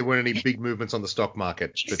good thing there weren't any big movements on the stock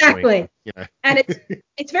market. Exactly. Between, And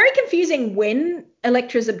it's very confusing when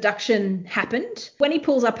Elektra's abduction happened. When he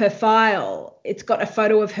pulls up her file, it's got a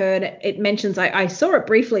photo of her, and it mentions, I saw it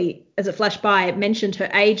briefly as it flashed by, it mentioned her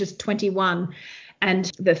age is 21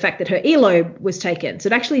 and the fact that her earlobe was taken. So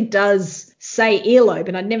it actually does say earlobe,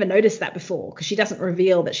 and I'd never noticed that before because she doesn't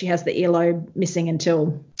reveal that she has the earlobe missing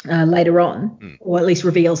until later on, or at least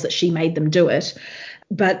reveals that she made them do it.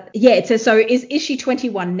 But yeah, it says, so is she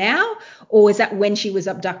 21 now, or is that when she was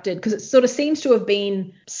abducted? Because it sort of seems to have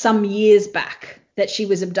been some years back that she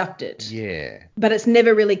was abducted. Yeah. But it's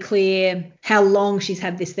never really clear how long she's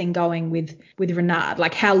had this thing going with Renard.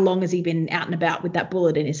 Like, how long has he been out and about with that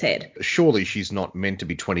bullet in his head? Surely she's not meant to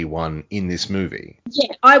be 21 in this movie.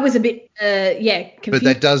 Yeah, I was a bit, confused. But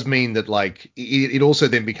that does mean that, like, it also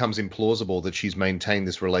then becomes implausible that she's maintained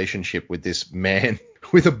this relationship with this man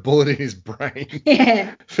with a bullet in his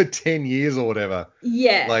brain for 10 years or whatever.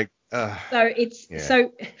 Yeah. Like,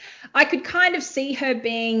 so I could kind of see her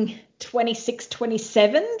being 26,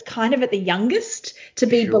 27, kind of at the youngest, to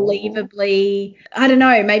be believably, I don't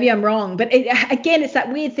know, maybe I'm wrong. But again, it's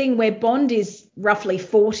that weird thing where Bond is roughly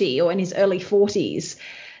 40 or in his early 40s.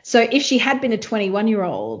 So if she had been a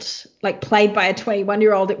 21-year-old, like played by a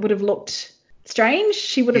 21-year-old, it would have looked strange.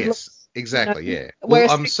 She would have looked. Exactly, you know, yeah.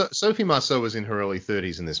 Well, Sophie Marceau was in her early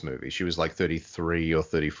 30s in this movie. She was like 33 or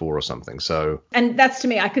 34 or something. So, and that's, to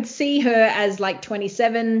me, I could see her as like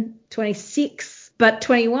 27, 26, but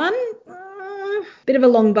 21, bit of a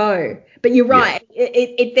long bow. But you're right. Yeah.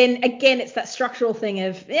 It then again, it's that structural thing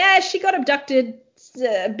of, she got abducted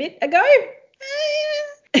a bit ago.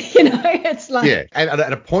 It's like, yeah. And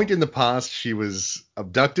at a point in the past, she was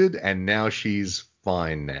abducted, and now she's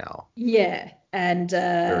fine now. Yeah. And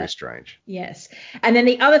very strange. Yes. And then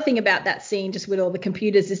the other thing about that scene, just with all the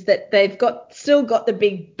computers, is that they've still got the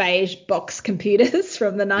big beige box computers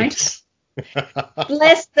from the 90s. Yes.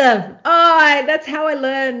 Bless them. Oh, that's how I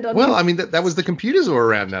learned. Well, I mean, that was the computers that were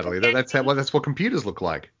around, Natalie. That's what computers look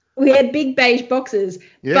like. We had big beige boxes.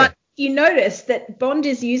 Yeah. But you notice that Bond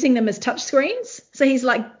is using them as touch screens. So he's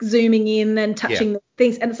like zooming in and touching the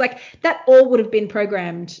things. And it's like that all would have been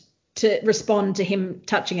programmed to respond to him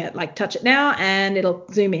touching it, like touch it now and it'll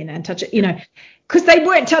zoom in and touch it, because they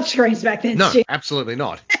weren't touch screens back then. No, absolutely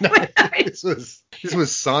not. No, this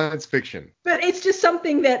was science fiction. But it's just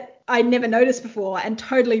something that I never noticed before and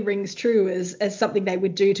totally rings true as something they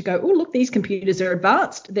would do to go, oh, look, these computers are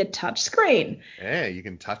advanced. They're touch screen. Yeah, you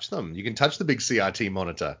can touch them. You can touch the big CRT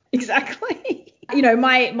monitor. Exactly.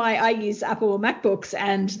 I use Apple MacBooks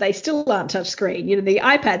and they still aren't touchscreen. The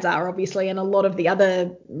iPads are, obviously, and a lot of the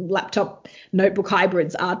other laptop notebook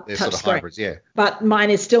hybrids are touchscreen. Sort of hybrids, yeah. But mine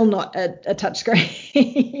is still not a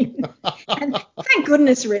touchscreen. And thank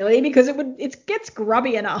goodness, really, because it gets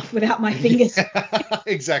grubby enough without my fingers.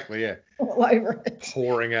 Exactly, yeah. All over it.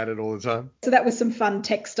 Pouring at it all the time. So that was some fun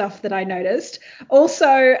tech stuff that I noticed.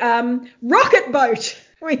 Also, Rocket Boat.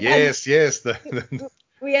 Yes.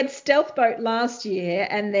 We had Stealth Boat last year,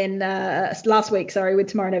 and then last week, with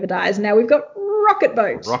Tomorrow Never Dies. Now we've got Rocket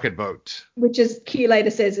Boat. Rocket Boat. Which, as Q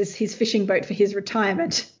later says, is his fishing boat for his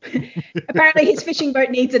retirement. Apparently his fishing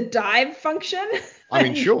boat needs a dive function. I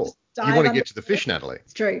mean, sure. You want to get to the fish, Natalie.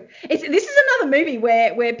 It's true. This is another movie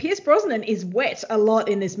where Pierce Brosnan is wet a lot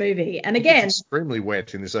in this movie. And again, he's extremely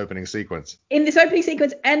wet in this opening sequence. In this opening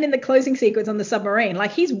sequence and in the closing sequence on the submarine.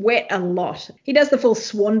 Like, he's wet a lot. He does the full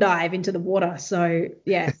swan dive into the water. So,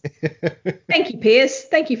 yeah. Thank you, Pierce.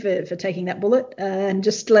 Thank you for taking that bullet and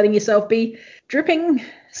just letting yourself be dripping,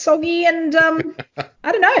 soggy, and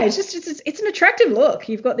I don't know. It's an attractive look.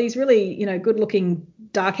 You've got these really, good-looking,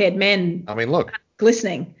 dark-haired men. I mean, look.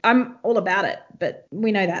 Glistening. I'm all about it, but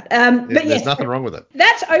we know that. There's nothing wrong with it.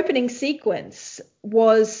 That opening sequence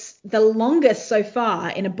was the longest so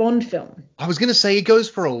far in a Bond film. I was going to say it goes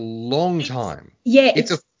for a long time. Yeah.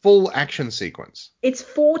 It's a full action sequence. It's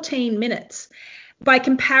 14 minutes. By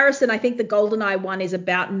comparison, I think the GoldenEye one is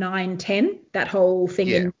about 9-10, that whole thing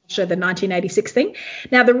in Russia, the 1986 thing.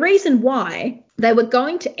 Now, the reason why they were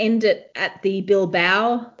going to end it at the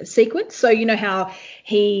Bilbao sequence. So you know how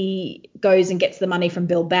he goes and gets the money from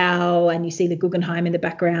Bilbao and you see the Guggenheim in the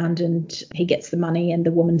background and he gets the money and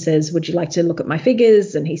the woman says, would you like to look at my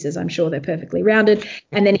figures? And he says, I'm sure they're perfectly rounded.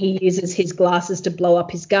 And then he uses his glasses to blow up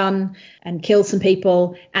his gun and kill some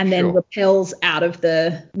people and then rappels out of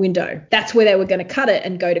the window. That's where they were going to cut it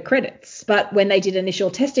and go to credits. But when they did initial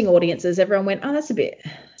testing audiences, everyone went, oh, it's a bit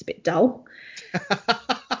dull.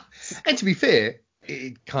 And to be fair,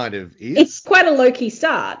 it kind of is. It's quite a low-key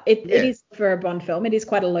start. It is for a Bond film. It is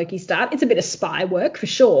quite a low-key start. It's a bit of spy work for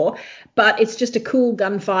sure, but it's just a cool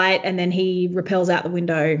gunfight and then he rappels out the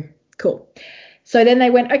window. Cool. So then they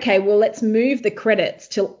went, okay, well, let's move the credits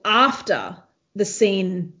till after the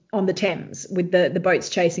scene on the Thames with the boats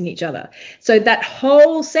chasing each other. So that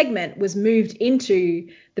whole segment was moved into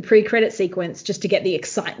the pre-credit sequence just to get the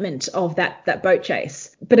excitement of that boat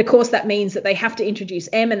chase. But of course that means that they have to introduce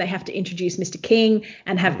M and they have to introduce Mr. King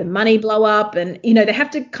and have the money blow up and, they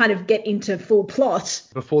have to kind of get into full plot.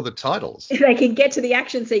 Before the titles. They can get to the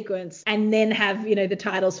action sequence and then have, the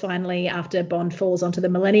titles finally after Bond falls onto the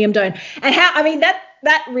Millennium Dome. And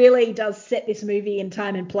that really does set this movie in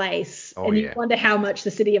time and place. Oh, and you wonder how much the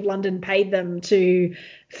City of London paid them to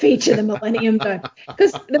feature the Millennium Dome.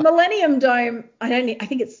 Because the Millennium Dome, I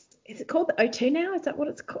think is it called the O2 now? Is that what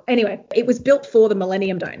it's called? Anyway, it was built for the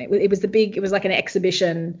Millennium Dome. It was like an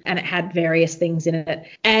exhibition and it had various things in it.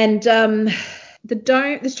 And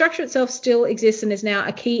the structure itself still exists and is now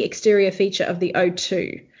a key exterior feature of the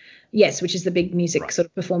O2. Yes, which is the big music sort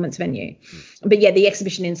of performance venue. But yeah, the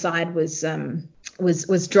exhibition inside was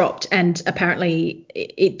dropped and apparently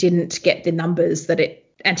it didn't get the numbers that it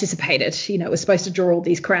anticipated. It was supposed to draw all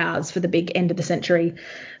these crowds for the big end of the century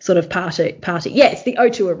sort of party. Yeah, it's the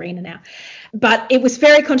O2 Arena now. But it was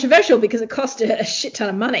very controversial because it cost a shit ton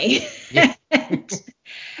of money. Yeah. and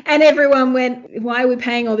everyone went, why are we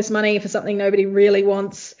paying all this money for something nobody really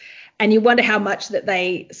wants? And you wonder how much that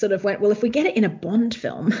they sort of went, well, if we get it in a Bond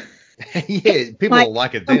film. Yeah, people will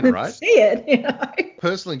like it then, right? See it,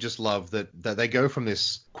 Personally, just love that they go from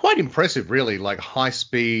this quite impressive, really, like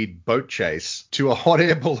high-speed boat chase to a hot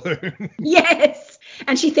air balloon. Yes,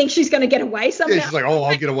 and she thinks she's going to get away somehow. Yeah, she's like,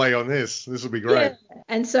 I'll get away on this. This will be great. Yeah.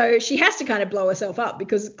 And so she has to kind of blow herself up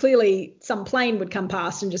because clearly some plane would come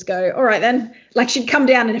past and just go, all right then. Like she'd come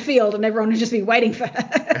down in a field and everyone would just be waiting for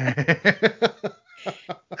her.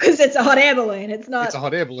 Because it's a hot air balloon. It's not. It's a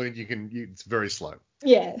hot air balloon. It's very slow.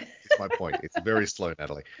 Yeah. That's my point. It's very slow,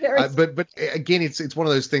 Natalie. But again, it's one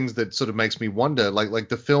of those things that sort of makes me wonder. Like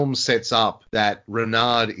the film sets up that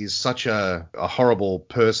Renard is such a horrible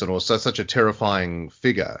person or such a terrifying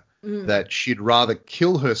figure that she'd rather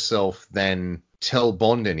kill herself than tell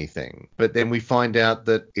Bond anything. But then we find out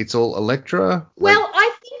that it's all Elektra. Well,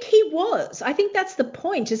 I think he was. I think that's the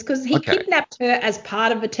point, is because he kidnapped her as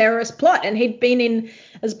part of a terrorist plot, and he'd been in,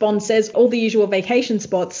 as Bond says, all the usual vacation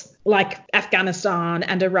spots like Afghanistan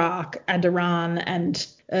and Iraq and Iran and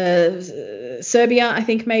Serbia, I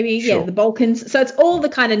think maybe, the Balkans. So it's all the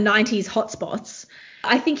kind of 90s hotspots.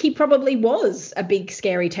 I think he probably was a big,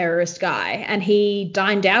 scary terrorist guy, and he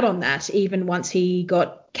dined out on that even once he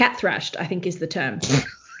got cat thrashed, I think is the term.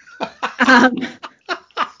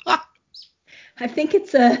 I think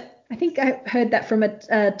I heard that from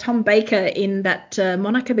Tom Baker in that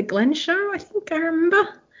Monica the Glen show, I think I remember.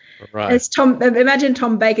 Right. It's imagine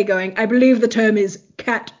Tom Baker going, I believe the term is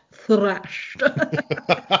cat thrashed. I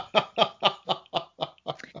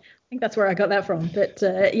think that's where I got that from. But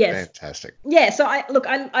yes. Fantastic. Yeah, so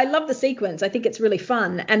I love the sequence. I think it's really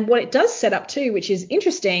fun. And what it does set up too, which is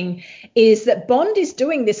interesting, is that Bond is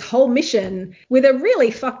doing this whole mission with a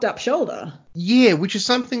really fucked up shoulder. Yeah, which is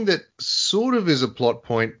something that sort of is a plot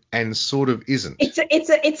point and sort of isn't.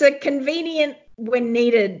 It's a convenient when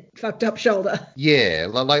needed, fucked up shoulder. Yeah,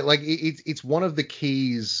 it's one of the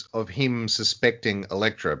keys of him suspecting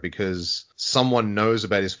Elektra, because someone knows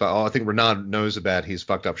about his. I think Renard knows about his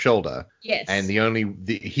fucked up shoulder. Yes. And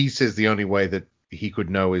he says the only way that he could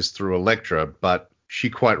know is through Elektra, but she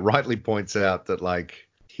quite rightly points out that like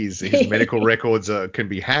his medical records can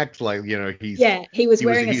be hacked. Like, you know, he was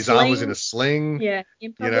wearing a his sling. arm was in a sling. Yeah,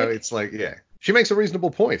 in public. You know, it's like, yeah, she makes a reasonable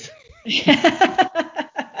point.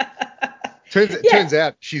 Turns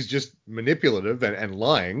out she's just manipulative and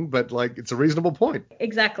lying, but like it's a reasonable point.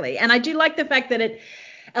 Exactly. And I do like the fact that it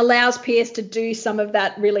allows Pierce to do some of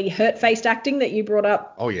that really hurt-faced acting that you brought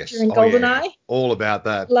up during GoldenEye. Yeah. All about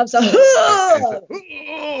that. Loves a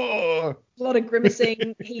lot of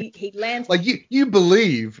grimacing. He lands. Like you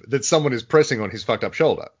believe that someone is pressing on his fucked up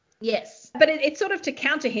shoulder. Yes. But it's sort of to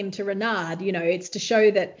counter him to Renard, you know, it's to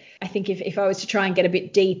show that I think if I was to try and get a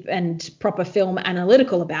bit deep and proper film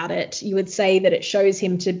analytical about it, you would say that it shows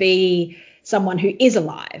him to be someone who is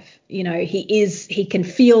alive. You know, he can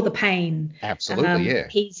feel the pain. Absolutely, yeah.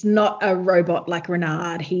 He's not a robot like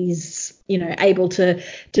Renard. He's, you know, able to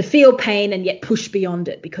feel pain and yet push beyond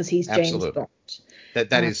it because he's James Bond.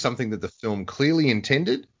 That is something that the film clearly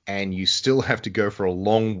intended, and you still have to go for a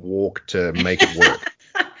long walk to make it work.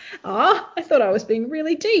 Oh, I thought I was being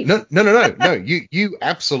really deep. No. You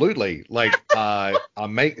absolutely like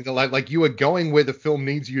you are going where the film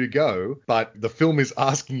needs you to go, but the film is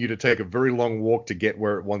asking you to take a very long walk to get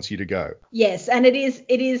where it wants you to go. Yes, and it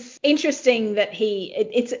is interesting that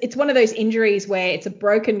it's one of those injuries where it's a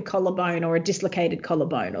broken collarbone or a dislocated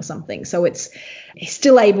collarbone or something. So he's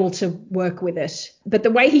still able to work with it. But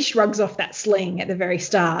the way he shrugs off that sling at the very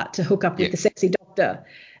start to hook up with the sexy doctor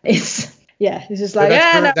is. Yeah, it's just like,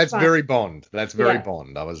 that's very Bond. That's very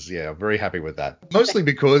Bond. I was, very happy with that. Mostly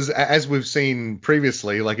because, as we've seen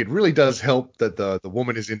previously, like it really does help that the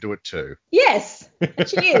woman is into it too. Yes,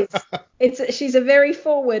 she is. She's a very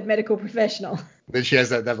forward medical professional. Then she has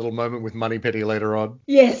that little moment with Moneypenny later on.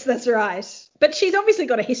 Yes, that's right. But she's obviously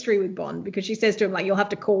got a history with Bond because she says to him, like, you'll have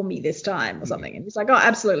to call me this time or something. And he's like, oh,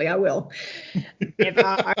 absolutely, I will.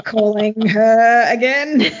 Never calling her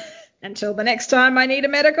again. Until the next time I need a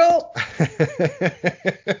medical.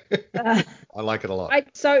 I like it a lot.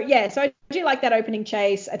 So I do like that opening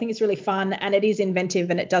chase. I think it's really fun and it is inventive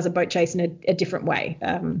and it does a boat chase in a different way.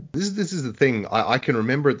 This is the thing. I can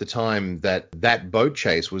remember at the time that boat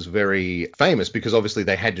chase was very famous because obviously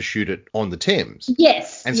they had to shoot it on the Thames.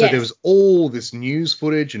 Yes. And so there was all this news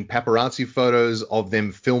footage and paparazzi photos of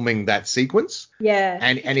them filming that sequence. Yeah.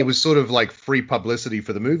 And it was sort of like free publicity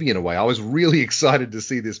for the movie in a way. I was really excited to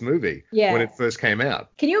see this movie when it first came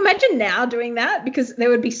out. Can you imagine now doing that? Because there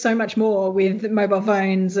would be so much more with mobile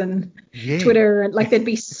phones and Twitter, and like it'd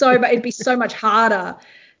be so much harder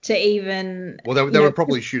to even. Well, they would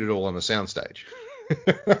probably shoot it all on the soundstage.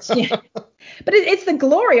 Yeah, but it's the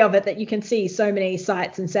glory of it that you can see so many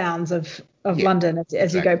sights and sounds of London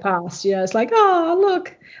as you go past. You know, it's like, oh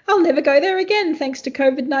look, I'll never go there again thanks to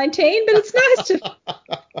COVID-19, but it's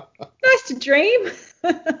nice to dream.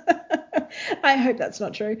 I hope that's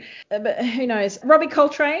not true, but who knows. Robbie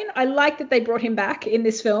Coltrane, I like that they brought him back in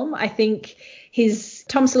this film. I think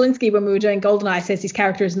Tom Salinsky, when we were doing GoldenEye, says his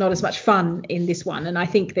character is not as much fun in this one, and I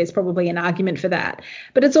think there's probably an argument for that.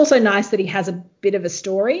 But it's also nice that he has a bit of a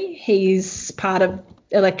story. He's part of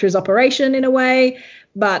Elektra's operation in a way,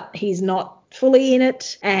 but he's not fully in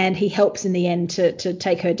it, and he helps in the end to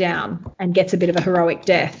take her down and gets a bit of a heroic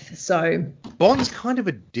death. So Bond's kind of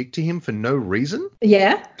a dick to him for no reason.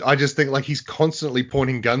 Yeah. I just think like he's constantly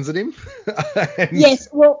pointing guns at him. Yes,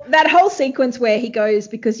 well, that whole sequence where he goes,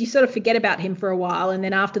 because you sort of forget about him for a while, and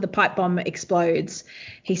then after the pipe bomb explodes,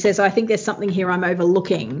 he says, I think there's something here I'm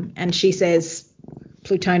overlooking, and she says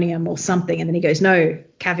plutonium or something, and then he goes, no,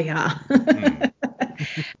 caviar.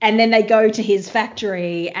 And then they go to his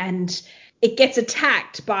factory and it gets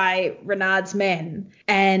attacked by Renard's men,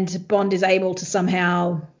 and Bond is able to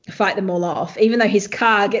somehow fight them all off, even though his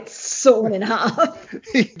car gets sawn in half.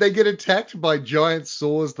 They get attacked by giant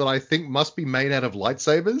saws that I think must be made out of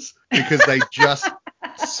lightsabers because they just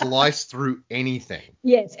slice through anything.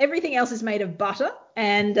 Yes, everything else is made of butter,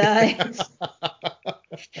 and and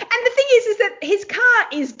the thing is that his car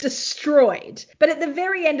is destroyed. But at the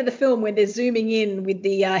very end of the film, when they're zooming in with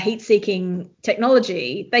the heat-seeking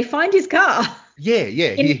technology, they find his car. Yeah.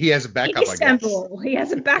 He has a backup, Istanbul. I guess. He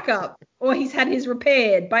has a backup, or he's had his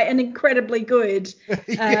repaired by an incredibly good.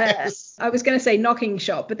 Yes. I was going to say knocking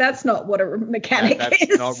shop, but that's not what a mechanic is.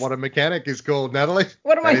 That's not what a mechanic is called, Natalie.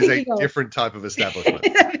 What am I thinking of? That is a different type of establishment.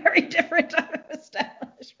 A very different type of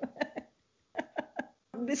establishment.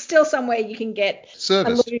 This still somewhere you can get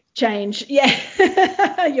Service. a loose change.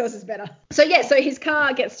 Yeah, yours is better. So his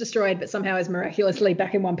car gets destroyed, but somehow is miraculously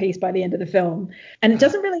back in one piece by the end of the film. And it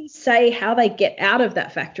doesn't really say how they get out of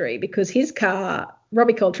that factory, because his car,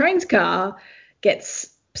 Robbie Coltrane's car, gets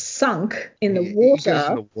sunk in the water. He goes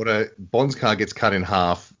in the water. Bond's car gets cut in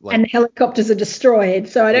half. And helicopters are destroyed.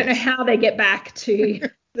 So I don't know how they get back to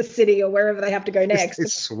the city or wherever they have to go next. They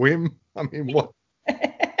swim. I mean, what?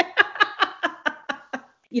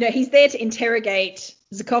 He's there to interrogate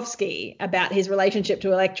Zukovsky about his relationship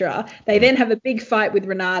to Elektra. They then have a big fight with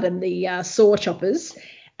Renard and the saw choppers.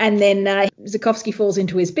 And then Zukovsky falls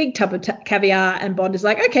into his big tub of caviar, and Bond is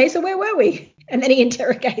like, okay, so where were we? And then he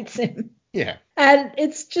interrogates him. Yeah. And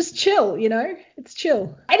it's just chill, it's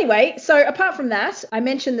chill. Anyway, so apart from that, I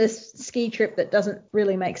mentioned this ski trip that doesn't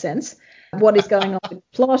really make sense. What is going on with the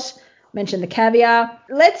plot? Mentioned the caviar.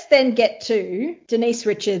 Let's then get to Denise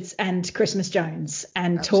Richards and Christmas Jones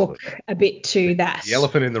and talk a bit to that. The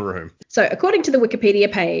elephant in the room. So according to the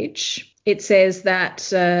Wikipedia page, it says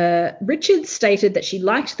that Richards stated that she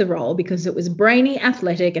liked the role because it was brainy,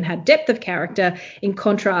 athletic, and had depth of character in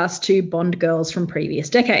contrast to Bond girls from previous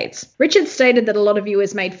decades. Richards stated that a lot of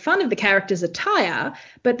viewers made fun of the character's attire,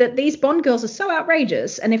 but that these Bond girls are so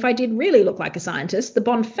outrageous, and if I did really look like a scientist, the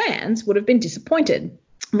Bond fans would have been disappointed.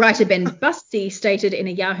 Writer Ben Busty stated in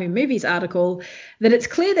a Yahoo Movies article that it's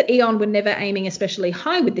clear that Eon were never aiming especially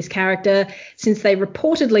high with this character, since they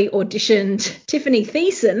reportedly auditioned Tiffany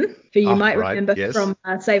Thiessen, who you might remember from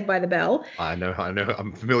Saved by the Bell. I know.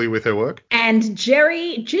 I'm familiar with her work. And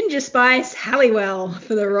Jerry Ginger Spice Halliwell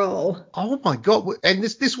for the role. Oh my God! And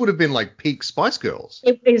this would have been like peak Spice Girls.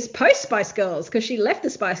 It is post Spice Girls, because she left the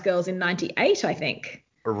Spice Girls in '98, I think.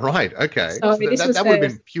 Right, okay. So that would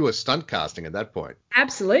have been pure stunt casting at that point.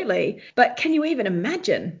 Absolutely. But can you even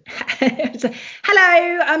imagine?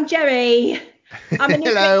 Hello, I'm Jerry.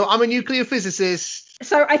 Hello, I'm a nuclear physicist.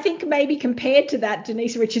 So I think maybe compared to that,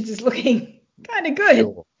 Denise Richards is looking kind of good.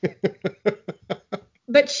 Sure.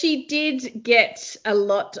 But she did get a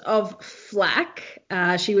lot of flack.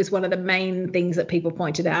 She was one of the main things that people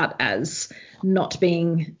pointed out as not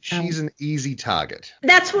being... She's an easy target.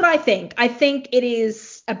 That's what I think. I think it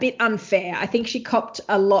is a bit unfair. I think she copped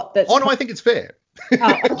a lot that's... Oh, no, I think it's fair.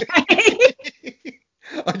 Oh, okay.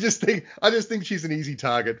 I just think she's an easy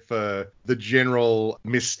target for the general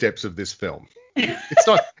missteps of this film.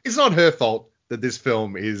 It's not her fault that this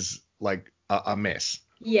film is like a mess.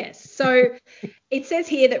 Yes. So it says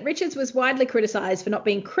here that Richards was widely criticised for not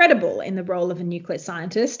being credible in the role of a nuclear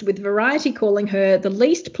scientist, with Variety calling her the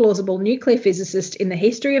least plausible nuclear physicist in the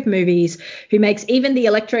history of movies, who makes even the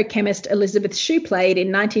electrochemist Elizabeth Shue played in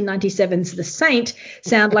 1997's The Saint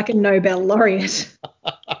sound like a Nobel laureate.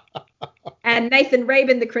 And Nathan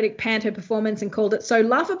Rabin, the critic, panned her performance and called it so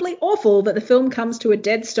laughably awful that the film comes to a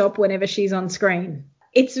dead stop whenever she's on screen.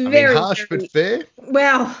 It's very harsh but fair.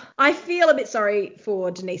 Well, I feel a bit sorry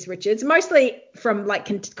for Denise Richards, mostly from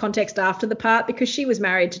like context after the part, because she was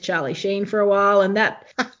married to Charlie Sheen for a while, and that,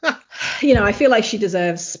 I feel like she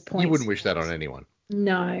deserves points. You wouldn't wish that on anyone.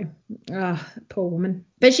 No, poor woman.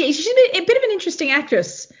 But she's a bit of an interesting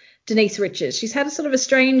actress, Denise Richards. She's had a sort of a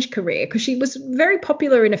strange career, because she was very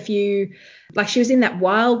popular in a few, like she was in that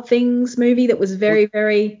Wild Things movie that was very,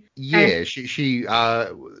 very... Yeah, she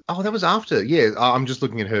that was after. Yeah, I'm just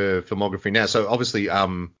looking at her filmography now. So obviously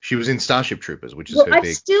she was in Starship Troopers, which is her big... I've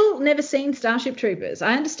still never seen Starship Troopers.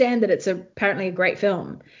 I understand that it's apparently a great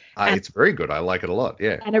film. It's very good. I like it a lot,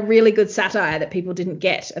 yeah. And a really good satire that people didn't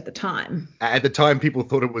get at the time. At the time, people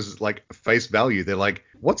thought it was like face value. They're like,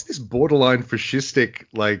 what's this borderline fascistic,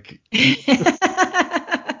 like...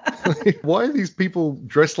 Why are these people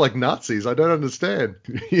dressed like Nazis? I don't understand.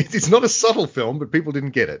 It's not a subtle film, but people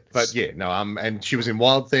didn't get it. But yeah, no, and she was in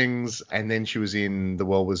Wild Things, and then she was in The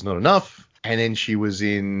World Was Not Enough, and then she was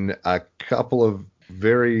in a couple of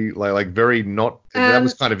very, very not... that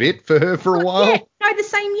was kind of it for her for a while. Yeah, no, the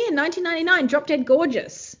same year, 1999, Drop Dead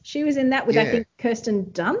Gorgeous. She was in that with, I think, Kirsten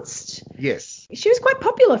Dunst. Yes. She was quite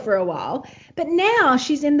popular for a while, but now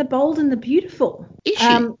she's in The Bold and the Beautiful. Is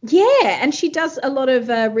she? Yeah, and she does a lot of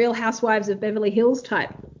Real Housewives of Beverly Hills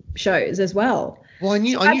type shows as well. Well, I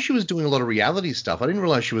knew she was doing a lot of reality stuff. I didn't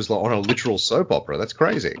realize she was on a literal soap opera. That's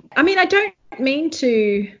crazy. I mean, I don't mean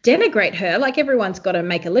to denigrate her. Like, everyone's got to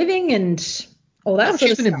make a living and all that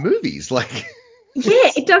sort of stuff. She's been in movies, like...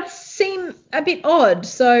 Yeah, it does seem a bit odd.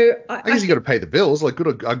 So I guess you got to pay the bills. Like,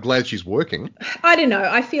 good. I'm glad she's working. I don't know.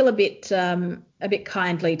 I feel a bit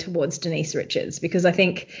kindly towards Denise Richards, because I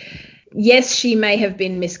think yes, she may have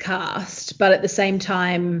been miscast, but at the same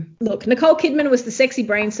time, look, Nicole Kidman was the sexy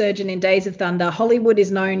brain surgeon in Days of Thunder. Hollywood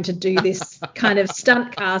is known to do this kind of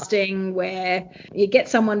stunt casting where you get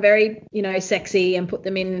someone very, sexy and put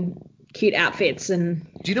them in cute outfits. And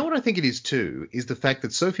do you know what I think it is too? Is the fact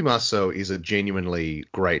that Sophie Marceau is a genuinely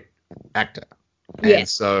great actor. Yes. And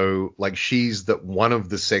so, like, she's one of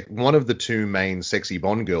the two main sexy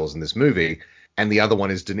Bond girls in this movie, and the other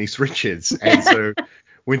one is Denise Richards. And so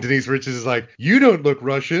when Denise Richards is like, "You don't look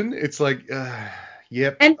Russian," it's like,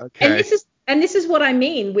 yep, okay. And this is what I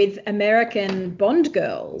mean with American Bond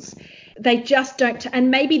girls. They just don't,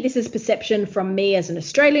 and maybe this is perception from me as an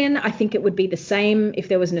Australian. I think it would be the same if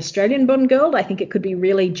there was an Australian Bond girl. I think it could be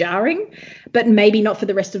really jarring, but maybe not for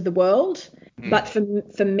the rest of the world. But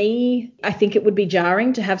for me, I think it would be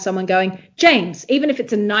jarring to have someone going, James, even if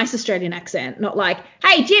it's a nice Australian accent, not like,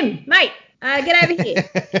 hey, Jim, mate, get over here.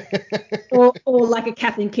 or like a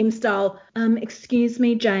Kath and Kim style, excuse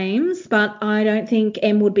me, James, but I don't think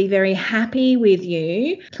Em would be very happy with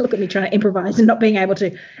you. Look at me trying to improvise and not being able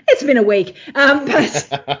to. It's been a week. But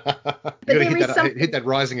hit that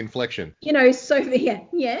rising inflection. Sophia,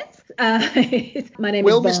 yes. My name is Bond.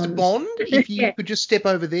 Well, Mr. Bond, if you could just step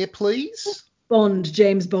over there, please. Bond,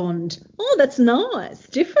 James Bond. Oh, that's nice.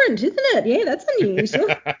 Different, isn't it? Yeah, that's unusual.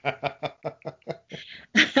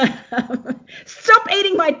 Stop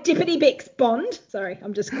eating my dippity bix, Bond. Sorry,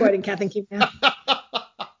 I'm just quoting Kath and Kim now.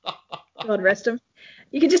 God rest him.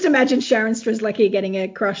 You can just imagine Sharon Strzelecki getting a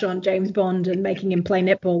crush on James Bond and making him play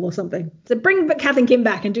netball or something. So bring Kath and Kim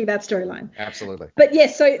back and do that storyline. Absolutely. But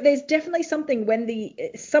yes, so there's definitely something when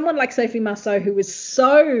someone like Sophie Marceau, who was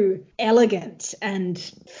so elegant and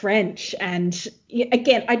French, and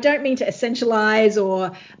again, I don't mean to essentialize,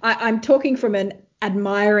 or I'm talking from an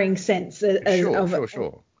admiring sense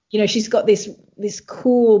Sure. She's got this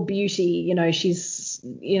cool beauty, she's,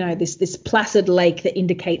 this placid lake that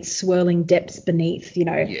indicates swirling depths beneath,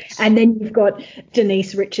 Yes. And then you've got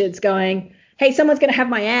Denise Richards going, hey, someone's going to have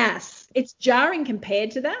my ass. It's jarring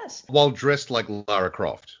compared to that. While dressed like Lara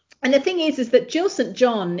Croft. And the thing is that Jill St.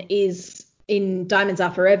 John is in Diamonds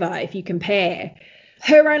Are Forever, if you compare.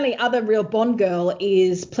 Her only other real Bond girl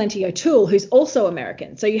is Plenty O'Toole, who's also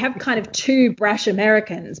American. So you have kind of two brash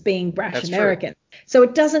Americans being brash That's American. True. So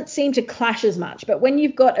it doesn't seem to clash as much. But when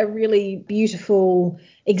you've got a really beautiful,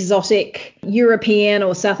 exotic European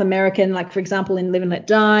or South American, like, for example, in Live and Let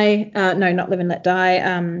Die, not Live and Let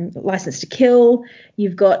Die, License to Kill,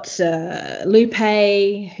 you've got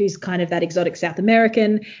Lupe, who's kind of that exotic South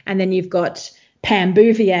American. And then you've got Pam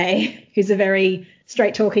Bouvier, who's a very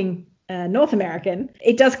straight-talking North American.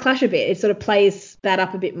 It does clash a bit. It sort of plays that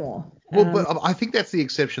up a bit more. Well, but I think that's the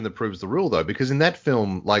exception that proves the rule, though, because in that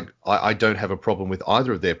film, like, I don't have a problem with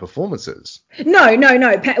either of their performances. No.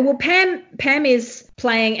 Well, Pam is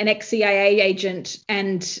playing an ex-CIA agent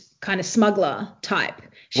and kind of smuggler type.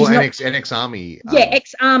 She's an ex-army.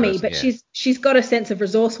 Ex-army, person, but she's got a sense of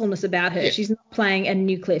resourcefulness about her. Yeah. She's not playing a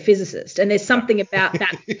nuclear physicist, and there's something about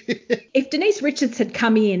that. If Denise Richards had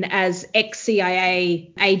come in as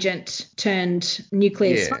ex-CIA agent turned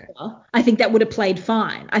nuclear smuggler, I think that would have played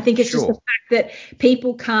fine. I think it's just the fact that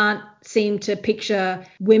people can't seem to picture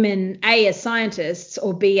women A as scientists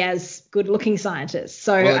or B as good-looking scientists.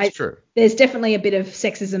 So that's true. There's definitely a bit of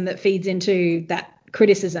sexism that feeds into that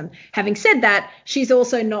criticism. Having said that, she's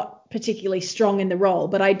also not particularly strong in the role,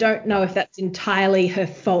 but I don't know if that's entirely her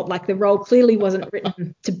fault. Like, the role clearly wasn't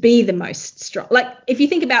written to be the most strong. Like, if you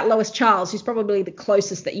think about Lois Charles, who's probably the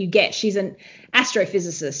closest that you get, she's an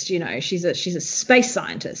astrophysicist, she's a space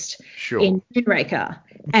scientist in Moonraker.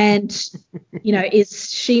 And, is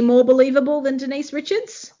she more believable than Denise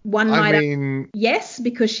Richards? Yes,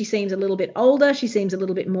 because she seems a little bit older. She seems a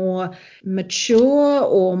little bit more mature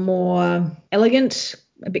or more elegant,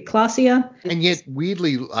 a bit classier. And yet,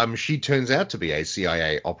 weirdly, she turns out to be a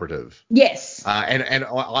CIA operative. Yes. And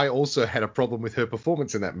I also had a problem with her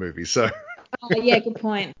performance in that movie, so... Oh, yeah, good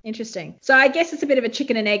point. Interesting. So I guess it's a bit of a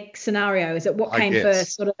chicken and egg scenario. Is it what came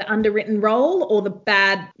first, sort of the underwritten role or the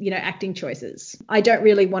bad, acting choices? I don't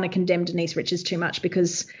really want to condemn Denise Richards too much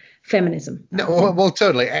because feminism. No, well,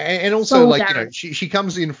 totally. And also, she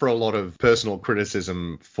comes in for a lot of personal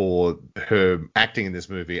criticism for her acting in this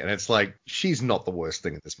movie, and it's like, she's not the worst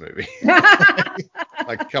thing in this movie.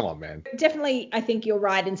 Like, come on, man. Definitely, I think you're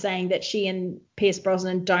right in saying that she and Pierce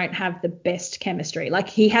Brosnan don't have the best chemistry. Like,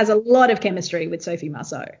 he has a lot of chemistry with Sophie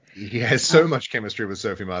Marceau. He has so much chemistry with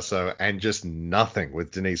Sophie Marceau and just nothing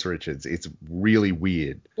with Denise Richards. It's really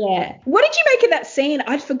weird. Yeah. What did you make of that scene?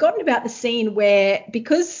 I'd forgotten about the scene where,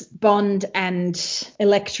 because Bond and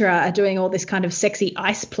Electra are doing all this kind of sexy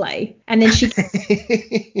ice play, and then she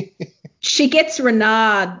she gets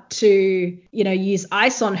Renard to, use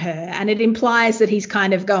ice on her, and it implies that he's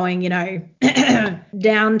kind of going,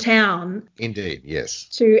 downtown. Indeed, yes.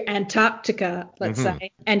 To Antarctica, let's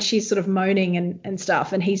say, and she's sort of moaning and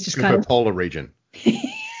stuff, and he's just to kind her of polar region.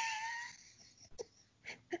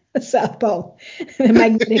 The South Pole, the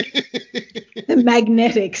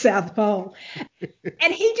magnetic South Pole,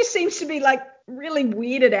 and he just seems to be like really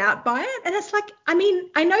weirded out by it. And it's like, I mean,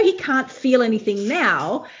 I know he can't feel anything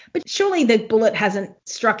now, but surely the bullet hasn't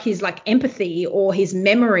struck his like empathy or his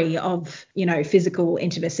memory of, physical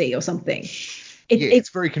intimacy or something. It's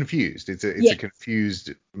very confused. It's a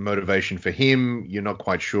confused motivation for him. You're not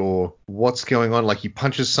quite sure what's going on. Like he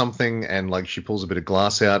punches something and like she pulls a bit of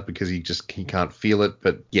glass out because he can't feel it.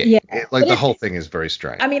 But the whole thing is very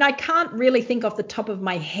strange. I mean, I can't really think off the top of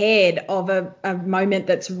my head of a moment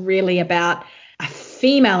that's really about a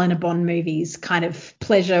female in a Bond movie's kind of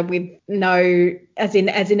pleasure with no, as in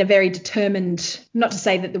a very determined, not to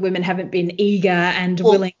say that the women haven't been eager and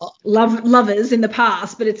willing lovers in the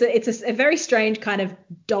past, but it's a very strange kind of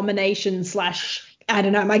domination / I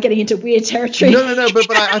don't know. Am I getting into weird territory? No.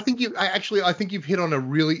 But I think you've hit on a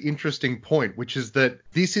really interesting point, which is that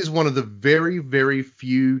this is one of the very, very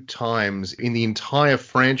few times in the entire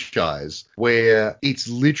franchise where it's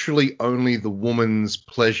literally only the woman's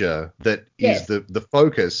pleasure that is the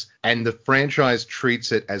focus, and the franchise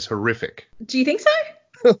treats it as horrific. Do you think so?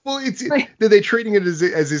 Well, they're treating it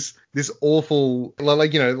as this awful,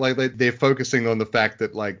 like they're focusing on the fact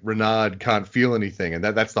that like Renard can't feel anything, and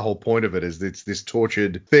that's the whole point of it, is it's this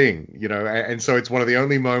tortured thing, and so it's one of the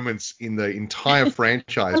only moments in the entire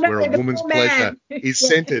franchise where a woman's pleasure is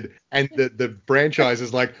centered, and the franchise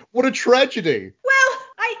is like, what a tragedy. Well,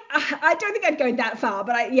 I don't think I'd go that far,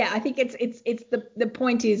 but I think it's the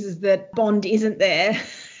point is that Bond isn't there.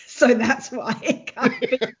 So that's why it can't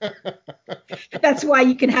be. That's why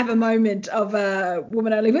you can have a moment of a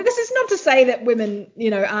woman only. But this is not to say that women,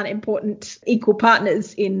 aren't important equal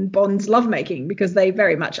partners in Bond's lovemaking, because they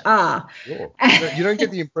very much are. Sure. You don't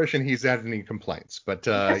get the impression he's had any complaints, but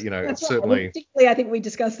that's certainly. Right. Particularly, I think we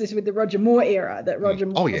discussed this with the Roger Moore era, that Roger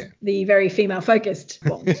Moore was the very female-focused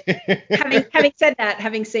Bond. having said that,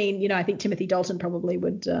 having seen, I think Timothy Dalton probably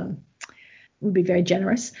would be very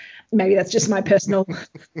generous. Maybe that's just my personal,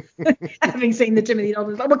 having seen the Timothy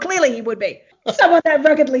Dalton. Well, clearly he would be. Someone that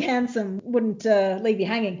ruggedly handsome wouldn't leave you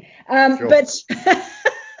hanging. Sure. But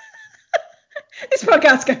this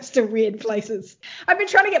podcast goes to weird places. I've been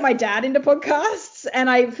trying to get my dad into podcasts, and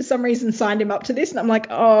I, for some reason, signed him up to this. And I'm like,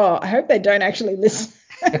 oh, I hope they don't actually listen.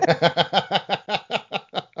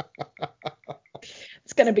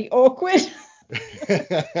 It's going to be awkward.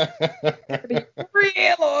 It'd be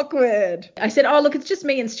real awkward. I said, oh, look, it's just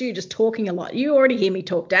me and Stu just talking a lot. You already hear me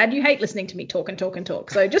talk, Dad. You hate listening to me talk and talk and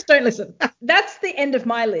talk. So just don't listen. That's the end of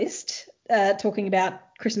my list, talking about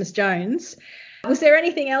Christmas Jones. Was there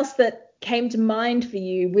anything else that came to mind for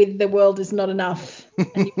you with The World Is Not Enough?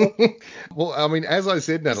 Well, I mean, as I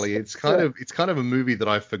said, Natalie, it's kind of a movie that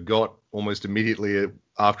I forgot almost immediately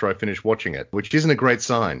after I finished watching it, which isn't a great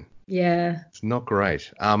sign. Yeah, it's not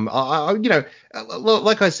great. Like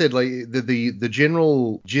I said, like the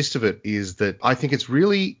general gist of it is that I think it's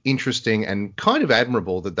really interesting and kind of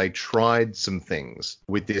admirable that they tried some things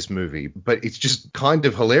with this movie, but it's just kind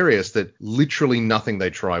of hilarious that literally nothing they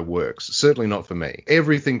try works. Certainly not for me.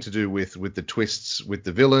 Everything to do with the twists with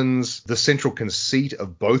the villains, the central conceit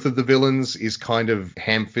of both of the villains is kind of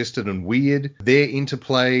ham-fisted and weird. Their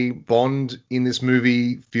interplay, Bond in this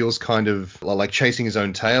movie feels kind of like chasing his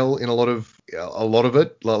own tail in a lot of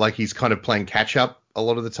it, like he's kind of playing catch up a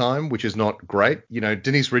lot of the time, which is not great.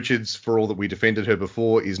 Denise Richards, for all that we defended her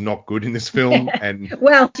before, is not good in this film. And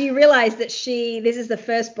well, do you realize that this is the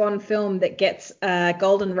first Bond film that gets a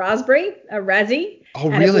Golden Raspberry, a Razzie? Oh,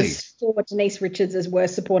 really? And it was for Denise Richards as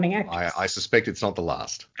worst supporting actress. I suspect it's not the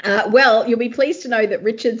last. Well, you'll be pleased to know that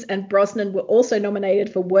Richards and Brosnan were also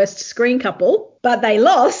nominated for worst screen couple, but they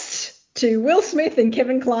lost to Will Smith and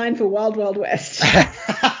Kevin Kline for Wild Wild West.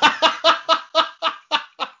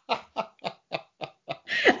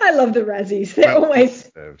 I love the Razzies. They're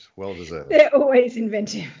well deserved. They're always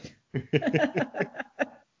inventive.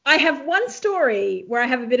 I have one story where I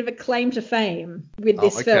have a bit of a claim to fame with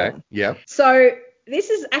this film. Yeah. So this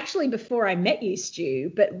is actually before I met you,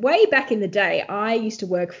 Stu, but way back in the day, I used to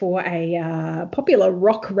work for a popular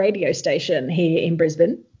rock radio station here in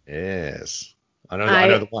Brisbane. Yes. I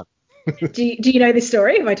know the one. Do you know this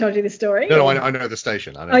story? Have I told you this story? No, I know the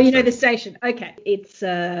station. I know. Oh, you know the station. Okay. It's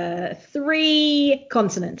 3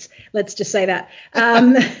 consonants. Let's just say that.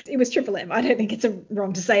 It was Triple M. I don't think it's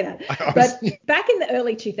wrong to say that. But back in the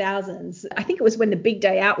early 2000s, I think it was when the Big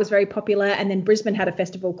Day Out was very popular, and then Brisbane had a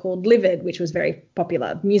festival called Livid, which was very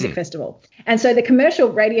popular, music festival. And so the commercial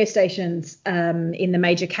radio stations in the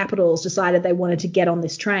major capitals decided they wanted to get on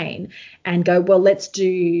this train and go, well, let's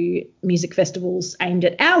do music festivals aimed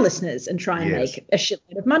at our listeners and try and make a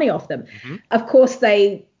shitload of money off them. Of course,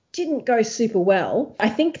 they didn't go super well. I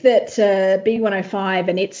think that B105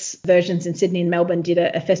 and its versions in Sydney and Melbourne did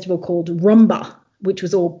a festival called Rumba, which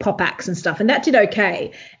was all pop acts and stuff, and that did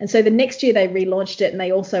okay. And so the next year they relaunched it, and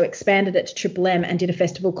they also expanded it to Triple M and did a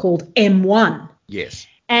festival called M1. Yes.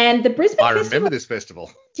 And the Brisbane I remember this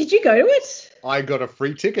festival. Did you go to it? I got a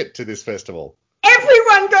free ticket to this festival.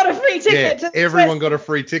 Everyone got a free ticket. Yeah, everyone got a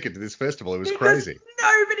free ticket to this festival. It was crazy.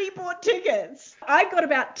 Nobody bought tickets. I got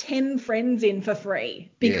about 10 friends in for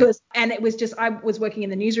free because, and it was just, I was working in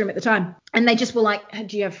the newsroom at the time, and they just were like,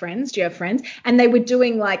 do you have friends? Do you have friends? And they were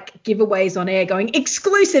doing like giveaways on air going,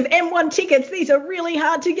 exclusive M1 tickets. These are really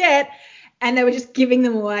hard to get. And they were just giving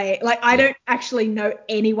them away. Like, I don't actually know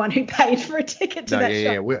anyone who paid for a ticket to that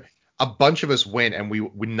show. Yeah. A bunch of us went, and we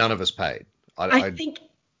none of us paid. I think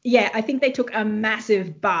they took a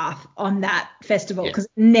massive bath on that festival because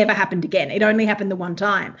it never happened again. It only happened the one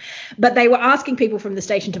time. But they were asking people from the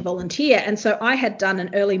station to volunteer. And so I had done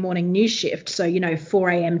an early morning news shift, so, 4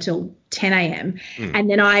 a.m. till 10 a.m. And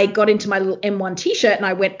then I got into my little M1 T-shirt and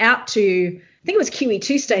I went out to, I think it was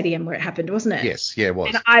QE2 Stadium where it happened, wasn't it? Yes, yeah, it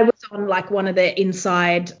was. And I was on like one of the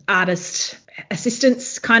inside artist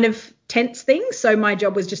assistance kind of tents things. So my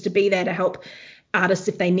job was just to be there to help artists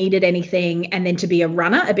if they needed anything, and then to be a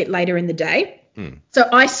runner a bit later in the day. So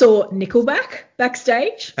I saw Nickelback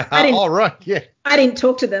backstage. Oh, right, yeah. I didn't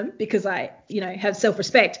talk to them because I, have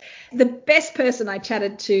self-respect. The best person I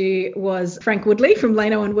chatted to was Frank Woodley from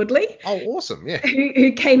Lano and Woodley. Oh, awesome, yeah.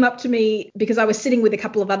 Who came up to me because I was sitting with a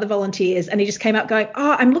couple of other volunteers, and he just came up going,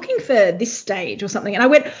 oh, I'm looking for this stage or something. And I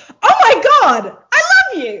went, oh my God, I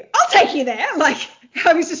love you. I'll take you there. Like,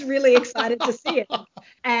 I was just really excited to see it.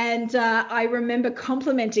 And I remember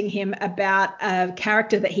complimenting him about a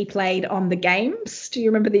character that he played on the Games. Do you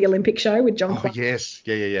remember the Olympic show with John Clark? Oh, yes.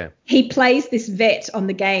 Yeah. He plays this vet on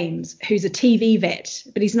the Games who's a TV vet,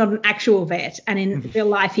 but he's not an actual vet. And in real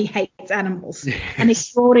life, he hates animals. Yes. And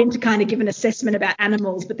he's brought in to kind of give an assessment about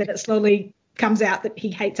animals, but then it slowly comes out that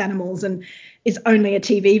he hates animals and is only a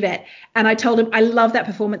TV vet. And I told him I love that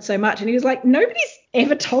performance so much. And he was like, nobody's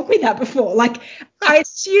ever told me that before. Like, I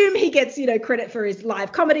assume he gets, credit for his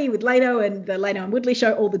live comedy with Lano and the Lano and Woodley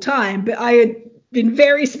show all the time. But I had been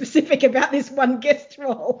very specific about this one guest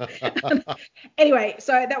role. Anyway,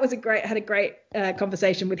 so that was had a great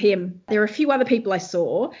conversation with him. There were a few other people I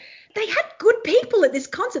saw. They had good people at this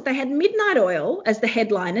concert. They had Midnight Oil as the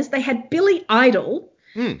headliners. They had Billy Idol.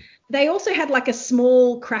 They also had like a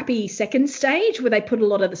small, crappy second stage where they put a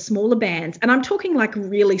lot of the smaller bands. And I'm talking like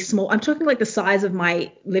really small. I'm talking like the size of my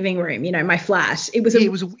living room, my flat. It was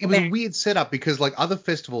a weird setup because like other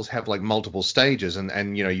festivals have like multiple stages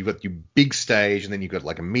and you've got your big stage and then you've got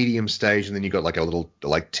like a medium stage and then you've got like a little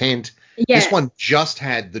like tent. Yeah. This one just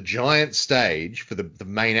had the giant stage for the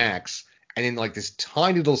main acts and then like this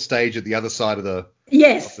tiny little stage at the other side of the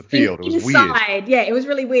field. It was inside. Weird. Yeah, it was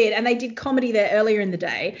really weird. And they did comedy there earlier in the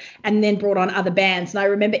day and then brought on other bands. And I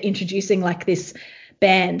remember introducing like this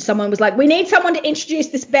band. Someone was like, we need someone to introduce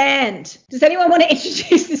this band. Does anyone want to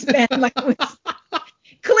introduce this band? Like, it was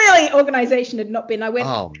clearly organization had not been. I went,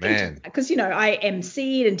 oh man, because I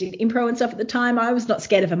emceed and did improv and stuff at the time. I was not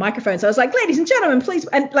scared of a microphone, so I was like, ladies and gentlemen, please.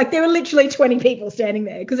 And like there were literally 20 people standing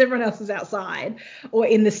there because everyone else was outside or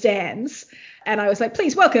in the stands. And I was like,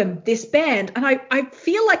 please welcome this band. And I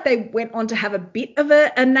feel like they went on to have a bit of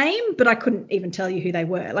a name, but I couldn't even tell you who they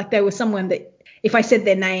were. Like they were someone that if I said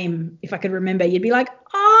their name, if I could remember, you'd be like,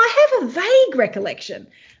 oh, I have a vague recollection,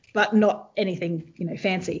 but not anything,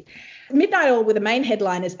 fancy. Midnight Oil were the main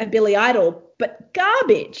headliners and Billy Idol, but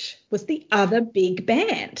Garbage was the other big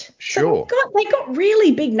band. Sure. So they got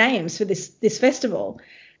really big names for this festival,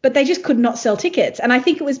 but they just could not sell tickets. And I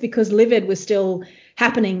think it was because Livid was still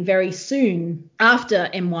happening very soon after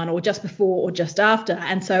M1 or just before or just after.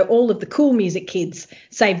 And so all of the cool music kids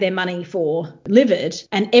saved their money for Livid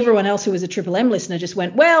and everyone else who was a Triple M listener just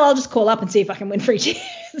went, well, I'll just call up and see if I can win free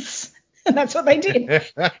tickets. And that's what they did.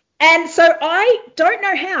 And so I don't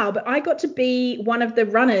know how, but I got to be one of the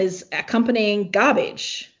runners accompanying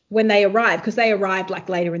Garbage when they arrived, because they arrived like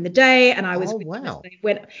later in the day, and I was with them as they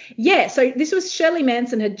went. Yeah, so this was Shirley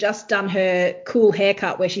Manson had just done her cool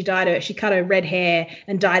haircut where she cut her red hair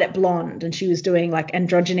and dyed it blonde, and she was doing like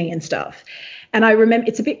androgyny and stuff. And I remember,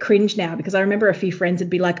 it's a bit cringe now because I remember a few friends would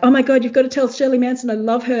be like, oh my God, you've got to tell Shirley Manson I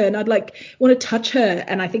love her, and I'd like want to touch her.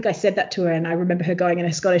 And I think I said that to her, and I remember her going in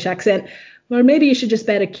a Scottish accent, well, maybe you should just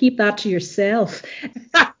better keep that to yourself.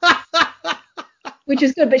 Which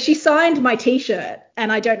is good. But she signed my T-shirt,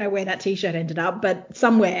 and I don't know where that T-shirt ended up, but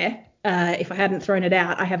somewhere, if I hadn't thrown it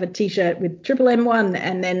out, I have a T-shirt with Triple M1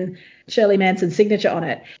 and then Shirley Manson's signature on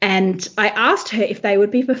it. And I asked her if they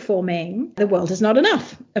would be performing The World Is Not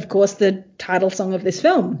Enough, of course, the title song of this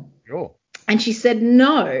film. Sure. And she said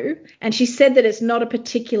no. And she said that it's not a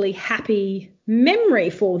particularly happy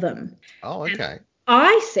memory for them. Oh, okay. And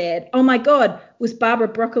I said, oh my God, was Barbara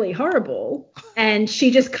Broccoli horrible? And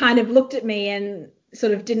she just kind of looked at me and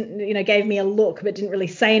sort of didn't, gave me a look, but didn't really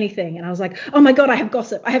say anything. And I was like, oh my God, I have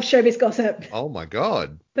gossip. I have showbiz gossip. Oh my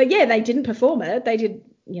God. But yeah, they didn't perform it. They did,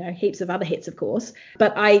 heaps of other hits, of course.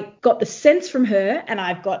 But I got the sense from her, and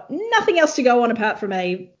I've got nothing else to go on apart from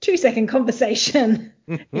a 2-second conversation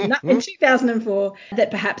in 2004, that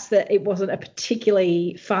perhaps that it wasn't a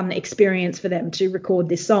particularly fun experience for them to record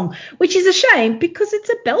this song, which is a shame because it's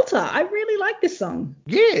a belter. I really like this song.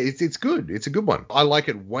 Yeah, it's good. It's a good one. I like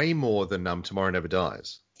it way more than Tomorrow Never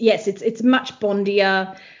Dies. Yes, it's much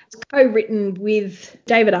bondier. It's co-written with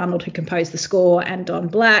David Arnold, who composed the score, and Don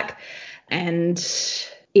Black, and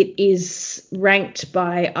it is ranked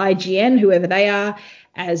by IGN, whoever they are,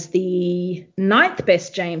 as the 9th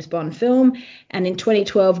best James Bond film. And in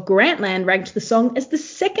 2012, Grantland ranked the song as the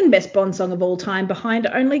 2nd best Bond song of all time, behind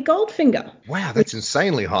only Goldfinger. Wow, that's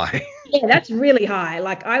insanely high. Yeah, that's really high.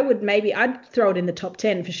 Like I'd throw it in the top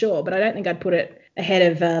 10 for sure, but I don't think I'd put it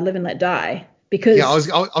ahead of Live and Let Die, because I was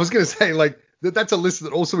going to say, like, that's a list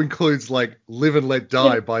that also includes like Live and Let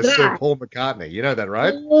Die by Sir Paul McCartney. You know that,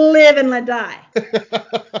 right? Live and Let Die.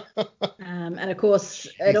 And of course,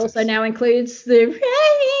 it also now includes the Rains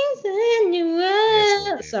in the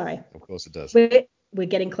World. Yes, Sorry. Of course it does. We're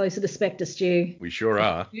getting closer to Spectre, Stu. We sure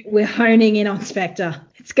are. We're honing in on Spectre.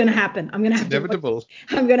 It's going to happen. I'm going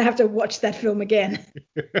to have to watch that film again.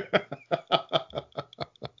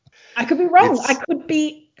 I could be wrong. I could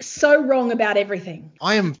be so wrong about everything.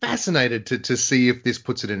 I am fascinated to see if this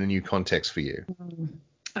puts it in a new context for you.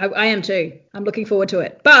 I am too. I'm looking forward to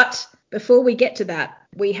it. But before we get to that,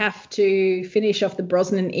 we have to finish off the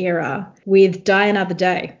Brosnan era with Die Another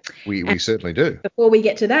Day. We certainly do. Before we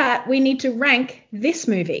get to that, we need to rank this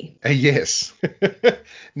movie. Yes.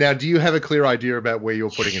 Now, do you have a clear idea about where you're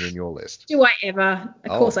putting it in your list? Do I ever? Of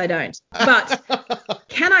course I don't. But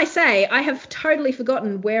can I say I have totally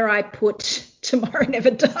forgotten where I put Tomorrow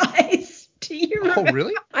Never Dies. Do you remember? Oh,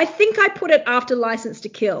 really? I think I put it after License to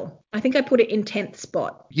Kill. I think I put it in 10th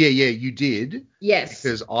spot. Yeah, you did. Yes.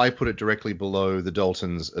 Because I put it directly below the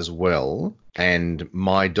Daltons as well, and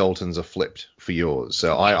my Daltons are flipped for yours.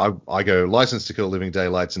 So I go License to Kill, Living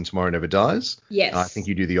Daylights, and Tomorrow Never Dies. Yes. And I think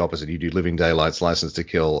you do the opposite. You do Living Daylights, License to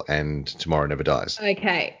Kill, and Tomorrow Never Dies.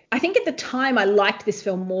 Okay. I think at the time I liked this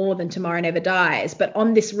film more than Tomorrow Never Dies, but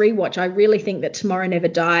on this rewatch, I really think that Tomorrow Never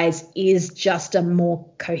Dies is just a more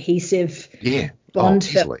cohesive Bond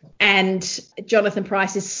film. And Jonathan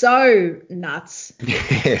Pryce is so nuts.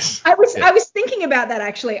 Yes. I was thinking about that,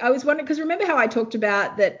 actually. I was wondering, because remember how I talked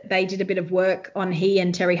about that they did a bit of work on he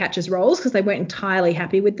and Terry Hatcher's roles because they weren't entirely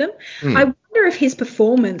happy with them. I wonder if his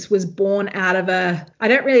performance was born out of I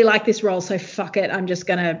don't really like this role, so fuck it, I'm just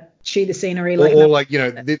going to chew the scenery.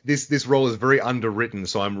 This role is very underwritten,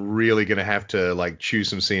 so I'm really going to have to like chew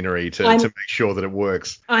some scenery to make sure that it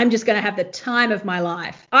works. I'm just going to have the time of my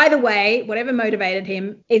life. Either way, whatever motivated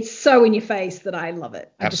him, it's so in your face that I love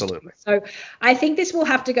it. Absolutely. So I think this will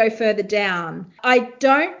have to go further down. I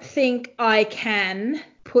don't think I can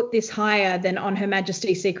put this higher than On Her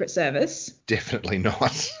Majesty's Secret Service. Definitely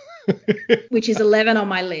not. Which is 11 on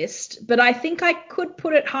my list, but I think I could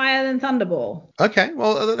put it higher than Thunderball. Okay,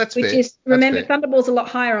 well, that's fair. Remember, Thunderball's a lot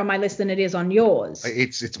higher on my list than it is on yours.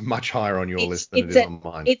 It's much higher on your list than it is on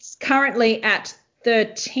mine. It's currently at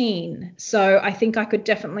 13, so I think I could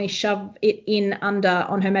definitely shove it in under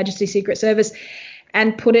On Her Majesty's Secret Service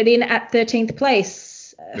and put it in at 13th place.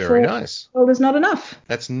 Very nice. Well, there's not enough.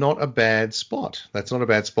 That's not a bad spot. I feel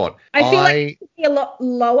like it could be a lot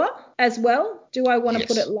lower as well. Do I want to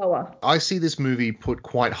put it lower? I see this movie put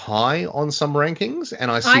quite high on some rankings, and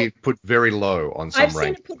I see it put very low on some rankings. I've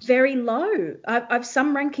seen it put very low. I've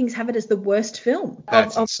some rankings have it as the worst film.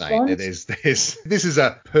 That's insane. This is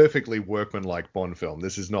a perfectly workmanlike Bond film.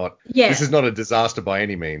 This is not a disaster by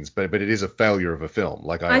any means, but it is a failure of a film.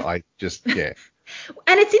 Like I just.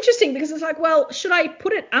 And it's interesting because it's like, well, should I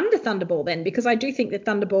put it under Thunderball then? Because I do think that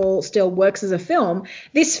Thunderball still works as a film.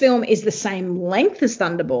 This film is the same length as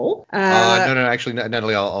Thunderball. No, actually,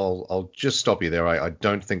 Natalie, I'll just stop you there. I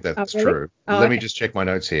don't think that's really? true. Let me just check my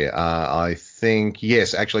notes here. I think,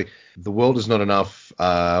 yes, actually, The World Is Not Enough.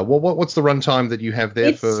 What's the runtime that you have there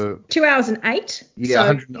it's for? 2 hours and 8. Yeah,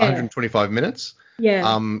 so, 125 minutes.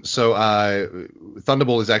 Yeah. So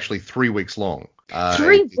Thunderball is actually 3 weeks long.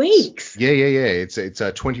 3 weeks. Yeah. It's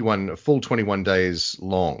a 21 days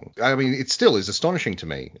long. I mean, it still is astonishing to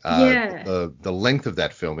me. The length of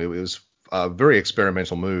that film. It was a very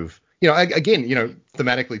experimental move. Again,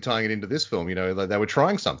 thematically tying it into this film, they were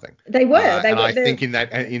trying something. They were. I think in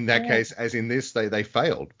that case, as in this, they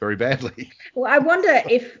failed very badly. Well, I wonder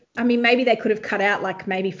if, maybe they could have cut out like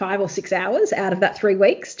maybe 5 or 6 hours out of that 3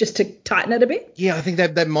 weeks just to tighten it a bit. Yeah, I think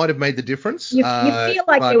that might have made the difference. You feel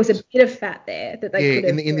like there was a bit of fat there that they could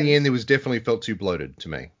have. In the end, there was definitely felt too bloated to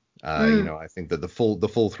me. I think that the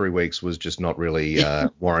full 3 weeks was just not really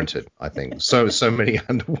warranted. I think so many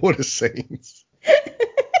underwater scenes.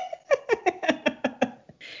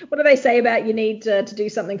 What do they say about you need to do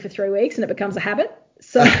something for 3 weeks and it becomes a habit?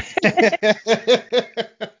 So thankfully,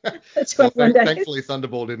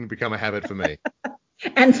 Thunderball didn't become a habit for me.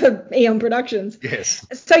 And for Eon Productions. Yes.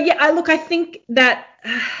 So yeah, I think that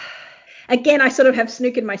again, I sort of have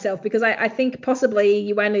snookered myself because I think possibly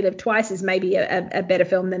You Only Live Twice is maybe a better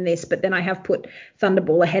film than this, but then I have put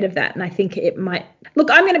Thunderball ahead of that, and I think it might.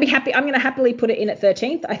 Look, I'm going to be happy. I'm going to happily put it in at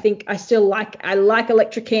 13th. I think I like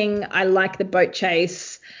Electra King. I like the boat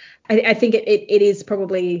chase. I think it is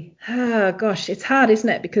probably, it's hard, isn't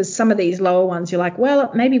it? Because some of these lower ones, you're like, well,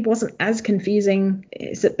 it maybe wasn't as confusing.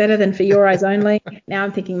 Is it better than For Your Eyes Only? Now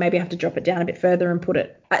I'm thinking maybe I have to drop it down a bit further and put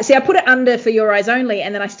it. I put it under For Your Eyes Only,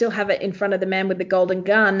 and then I still have it in front of The Man with the Golden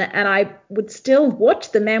Gun, and I would still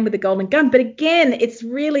watch The Man with the Golden Gun. But again, it's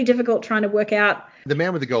really difficult trying to work out. The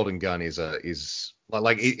Man with the Golden Gun is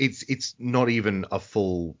it's not even a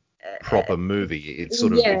full proper movie. It's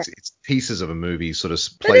sort of it's pieces of a movie sort of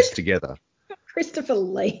placed together. Christopher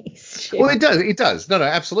Lee. Well, it does. No,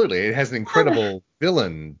 absolutely. It has an incredible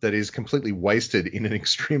villain that is completely wasted in an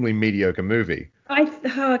extremely mediocre movie.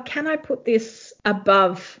 Can I put this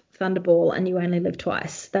above Thunderball and You Only Live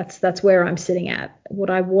Twice? That's where I'm sitting at.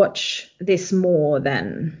 Would I watch this more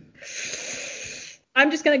than? I'm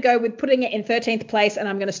just going to go with putting it in 13th place, and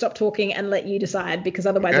I'm going to stop talking and let you decide, because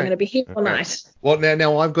otherwise I'm going to be here all night. Well,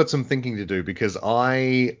 now I've got some thinking to do, because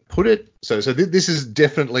I put it so this is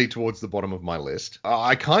definitely towards the bottom of my list.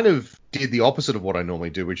 I kind of did the opposite of what I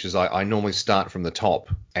normally do, which is I normally start from the top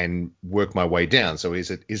and work my way down. So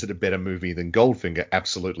is it a better movie than Goldfinger?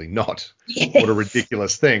 Absolutely not. Yes. What a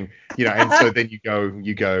ridiculous thing, and so then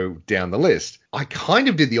you go down the list. I kind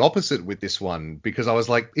of did the opposite with this one, because I was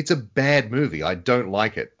like, it's a bad movie. I don't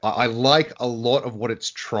like it. I like a lot of what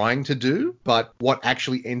it's trying to do, but what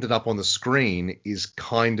actually ended up on the screen is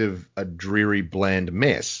kind of a dreary, bland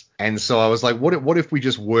mess. And so I was like, what if we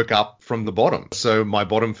just work up from the bottom? So my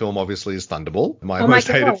bottom film obviously is Thunderball, my most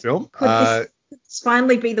hated film. Could this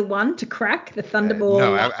finally be the one to crack the Thunderball?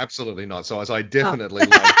 No, absolutely not. So I definitely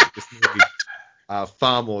like this movie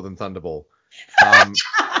far more than Thunderball.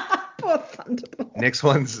 Poor Thunderball. Next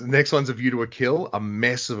one's A View to a Kill, a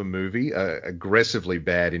mess of a movie, aggressively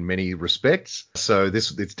bad in many respects. So it's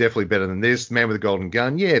definitely better than this. Man with a Golden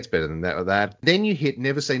Gun, yeah, it's better than that. Then you hit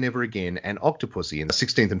Never Say Never Again and Octopussy in the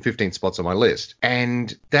 16th and 15th spots on my list.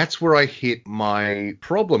 And that's where I hit my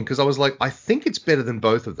problem, because I was like, I think it's better than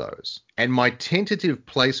both of those. And my tentative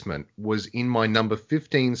placement was in my number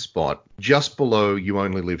 15 spot, just below You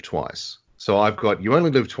Only Live Twice. So I've got You Only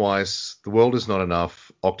Live Twice, The World Is Not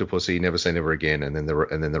Enough, Octopussy, Never Say Never Again, and then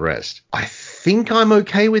the rest. I think I'm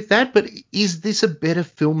okay with that, but is this a better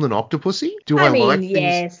film than Octopussy? I like things?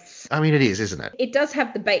 Yes. I mean, it is, isn't it? It does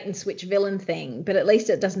have the bait and switch villain thing, but at least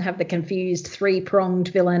it doesn't have the confused three-pronged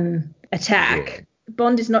villain attack. Yeah.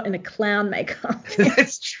 Bond is not in a clown makeup.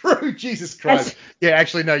 That's true. Jesus Christ.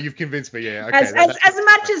 Actually, no, you've convinced me. Yeah. Okay.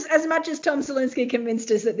 As much as Tom Salinsky convinced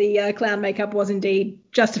us that the clown makeup was indeed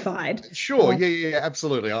justified. Sure. Yeah.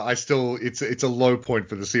 Absolutely. I still, it's a low point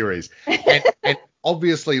for the series. And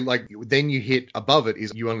obviously, like, then you hit above it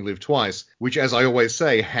is You Only Live Twice, which, as I always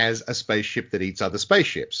say, has a spaceship that eats other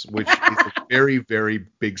spaceships, which is a very, very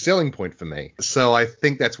big selling point for me. So I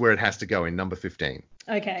think that's where it has to go in number 15.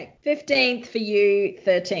 Okay, 15th for you,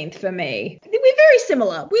 13th for me. We're very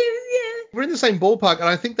similar. We're in the same ballpark, and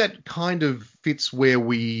I think that kind of fits where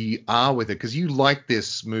we are with it, because you like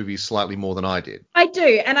this movie slightly more than I did. I do,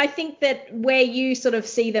 and I think that where you sort of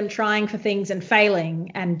see them trying for things and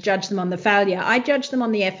failing and judge them on the failure, I judge them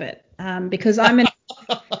on the effort, because I'm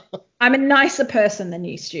I'm a nicer person than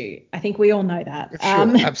you, Stu. I think we all know that.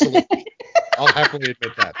 Sure, absolutely. I'll happily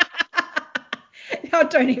admit that. Oh,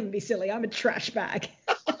 don't even be silly. I'm a trash bag.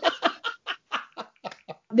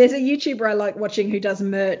 There's a YouTuber I like watching who does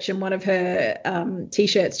merch, and one of her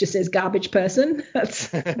T-shirts just says garbage person.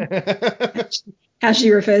 That's how she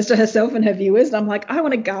refers to herself and her viewers. And I'm like, I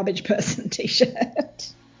want a garbage person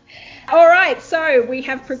T-shirt. All right, so we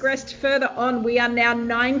have progressed further on. We are now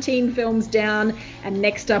 19 films down, and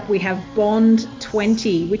next up we have Bond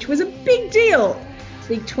 20, which was a big deal.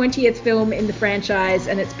 The 20th film in the franchise,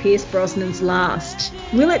 and it's Pierce Brosnan's last.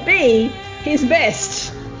 Will it be his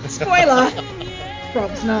best? Spoiler.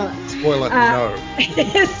 Probs not. Spoiler, no.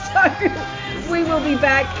 So we will be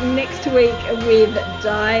back next week with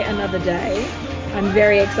Die Another Day. I'm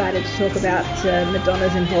very excited to talk about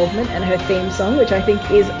Madonna's involvement and her theme song, which I think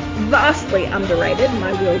is vastly underrated, and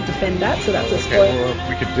I will defend that, so that's a spoiler. Okay, well,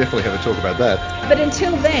 we could definitely have a talk about that. But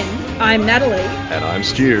until then, I'm Natalie. And I'm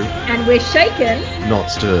Stu. And we're shaken, not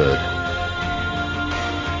stirred.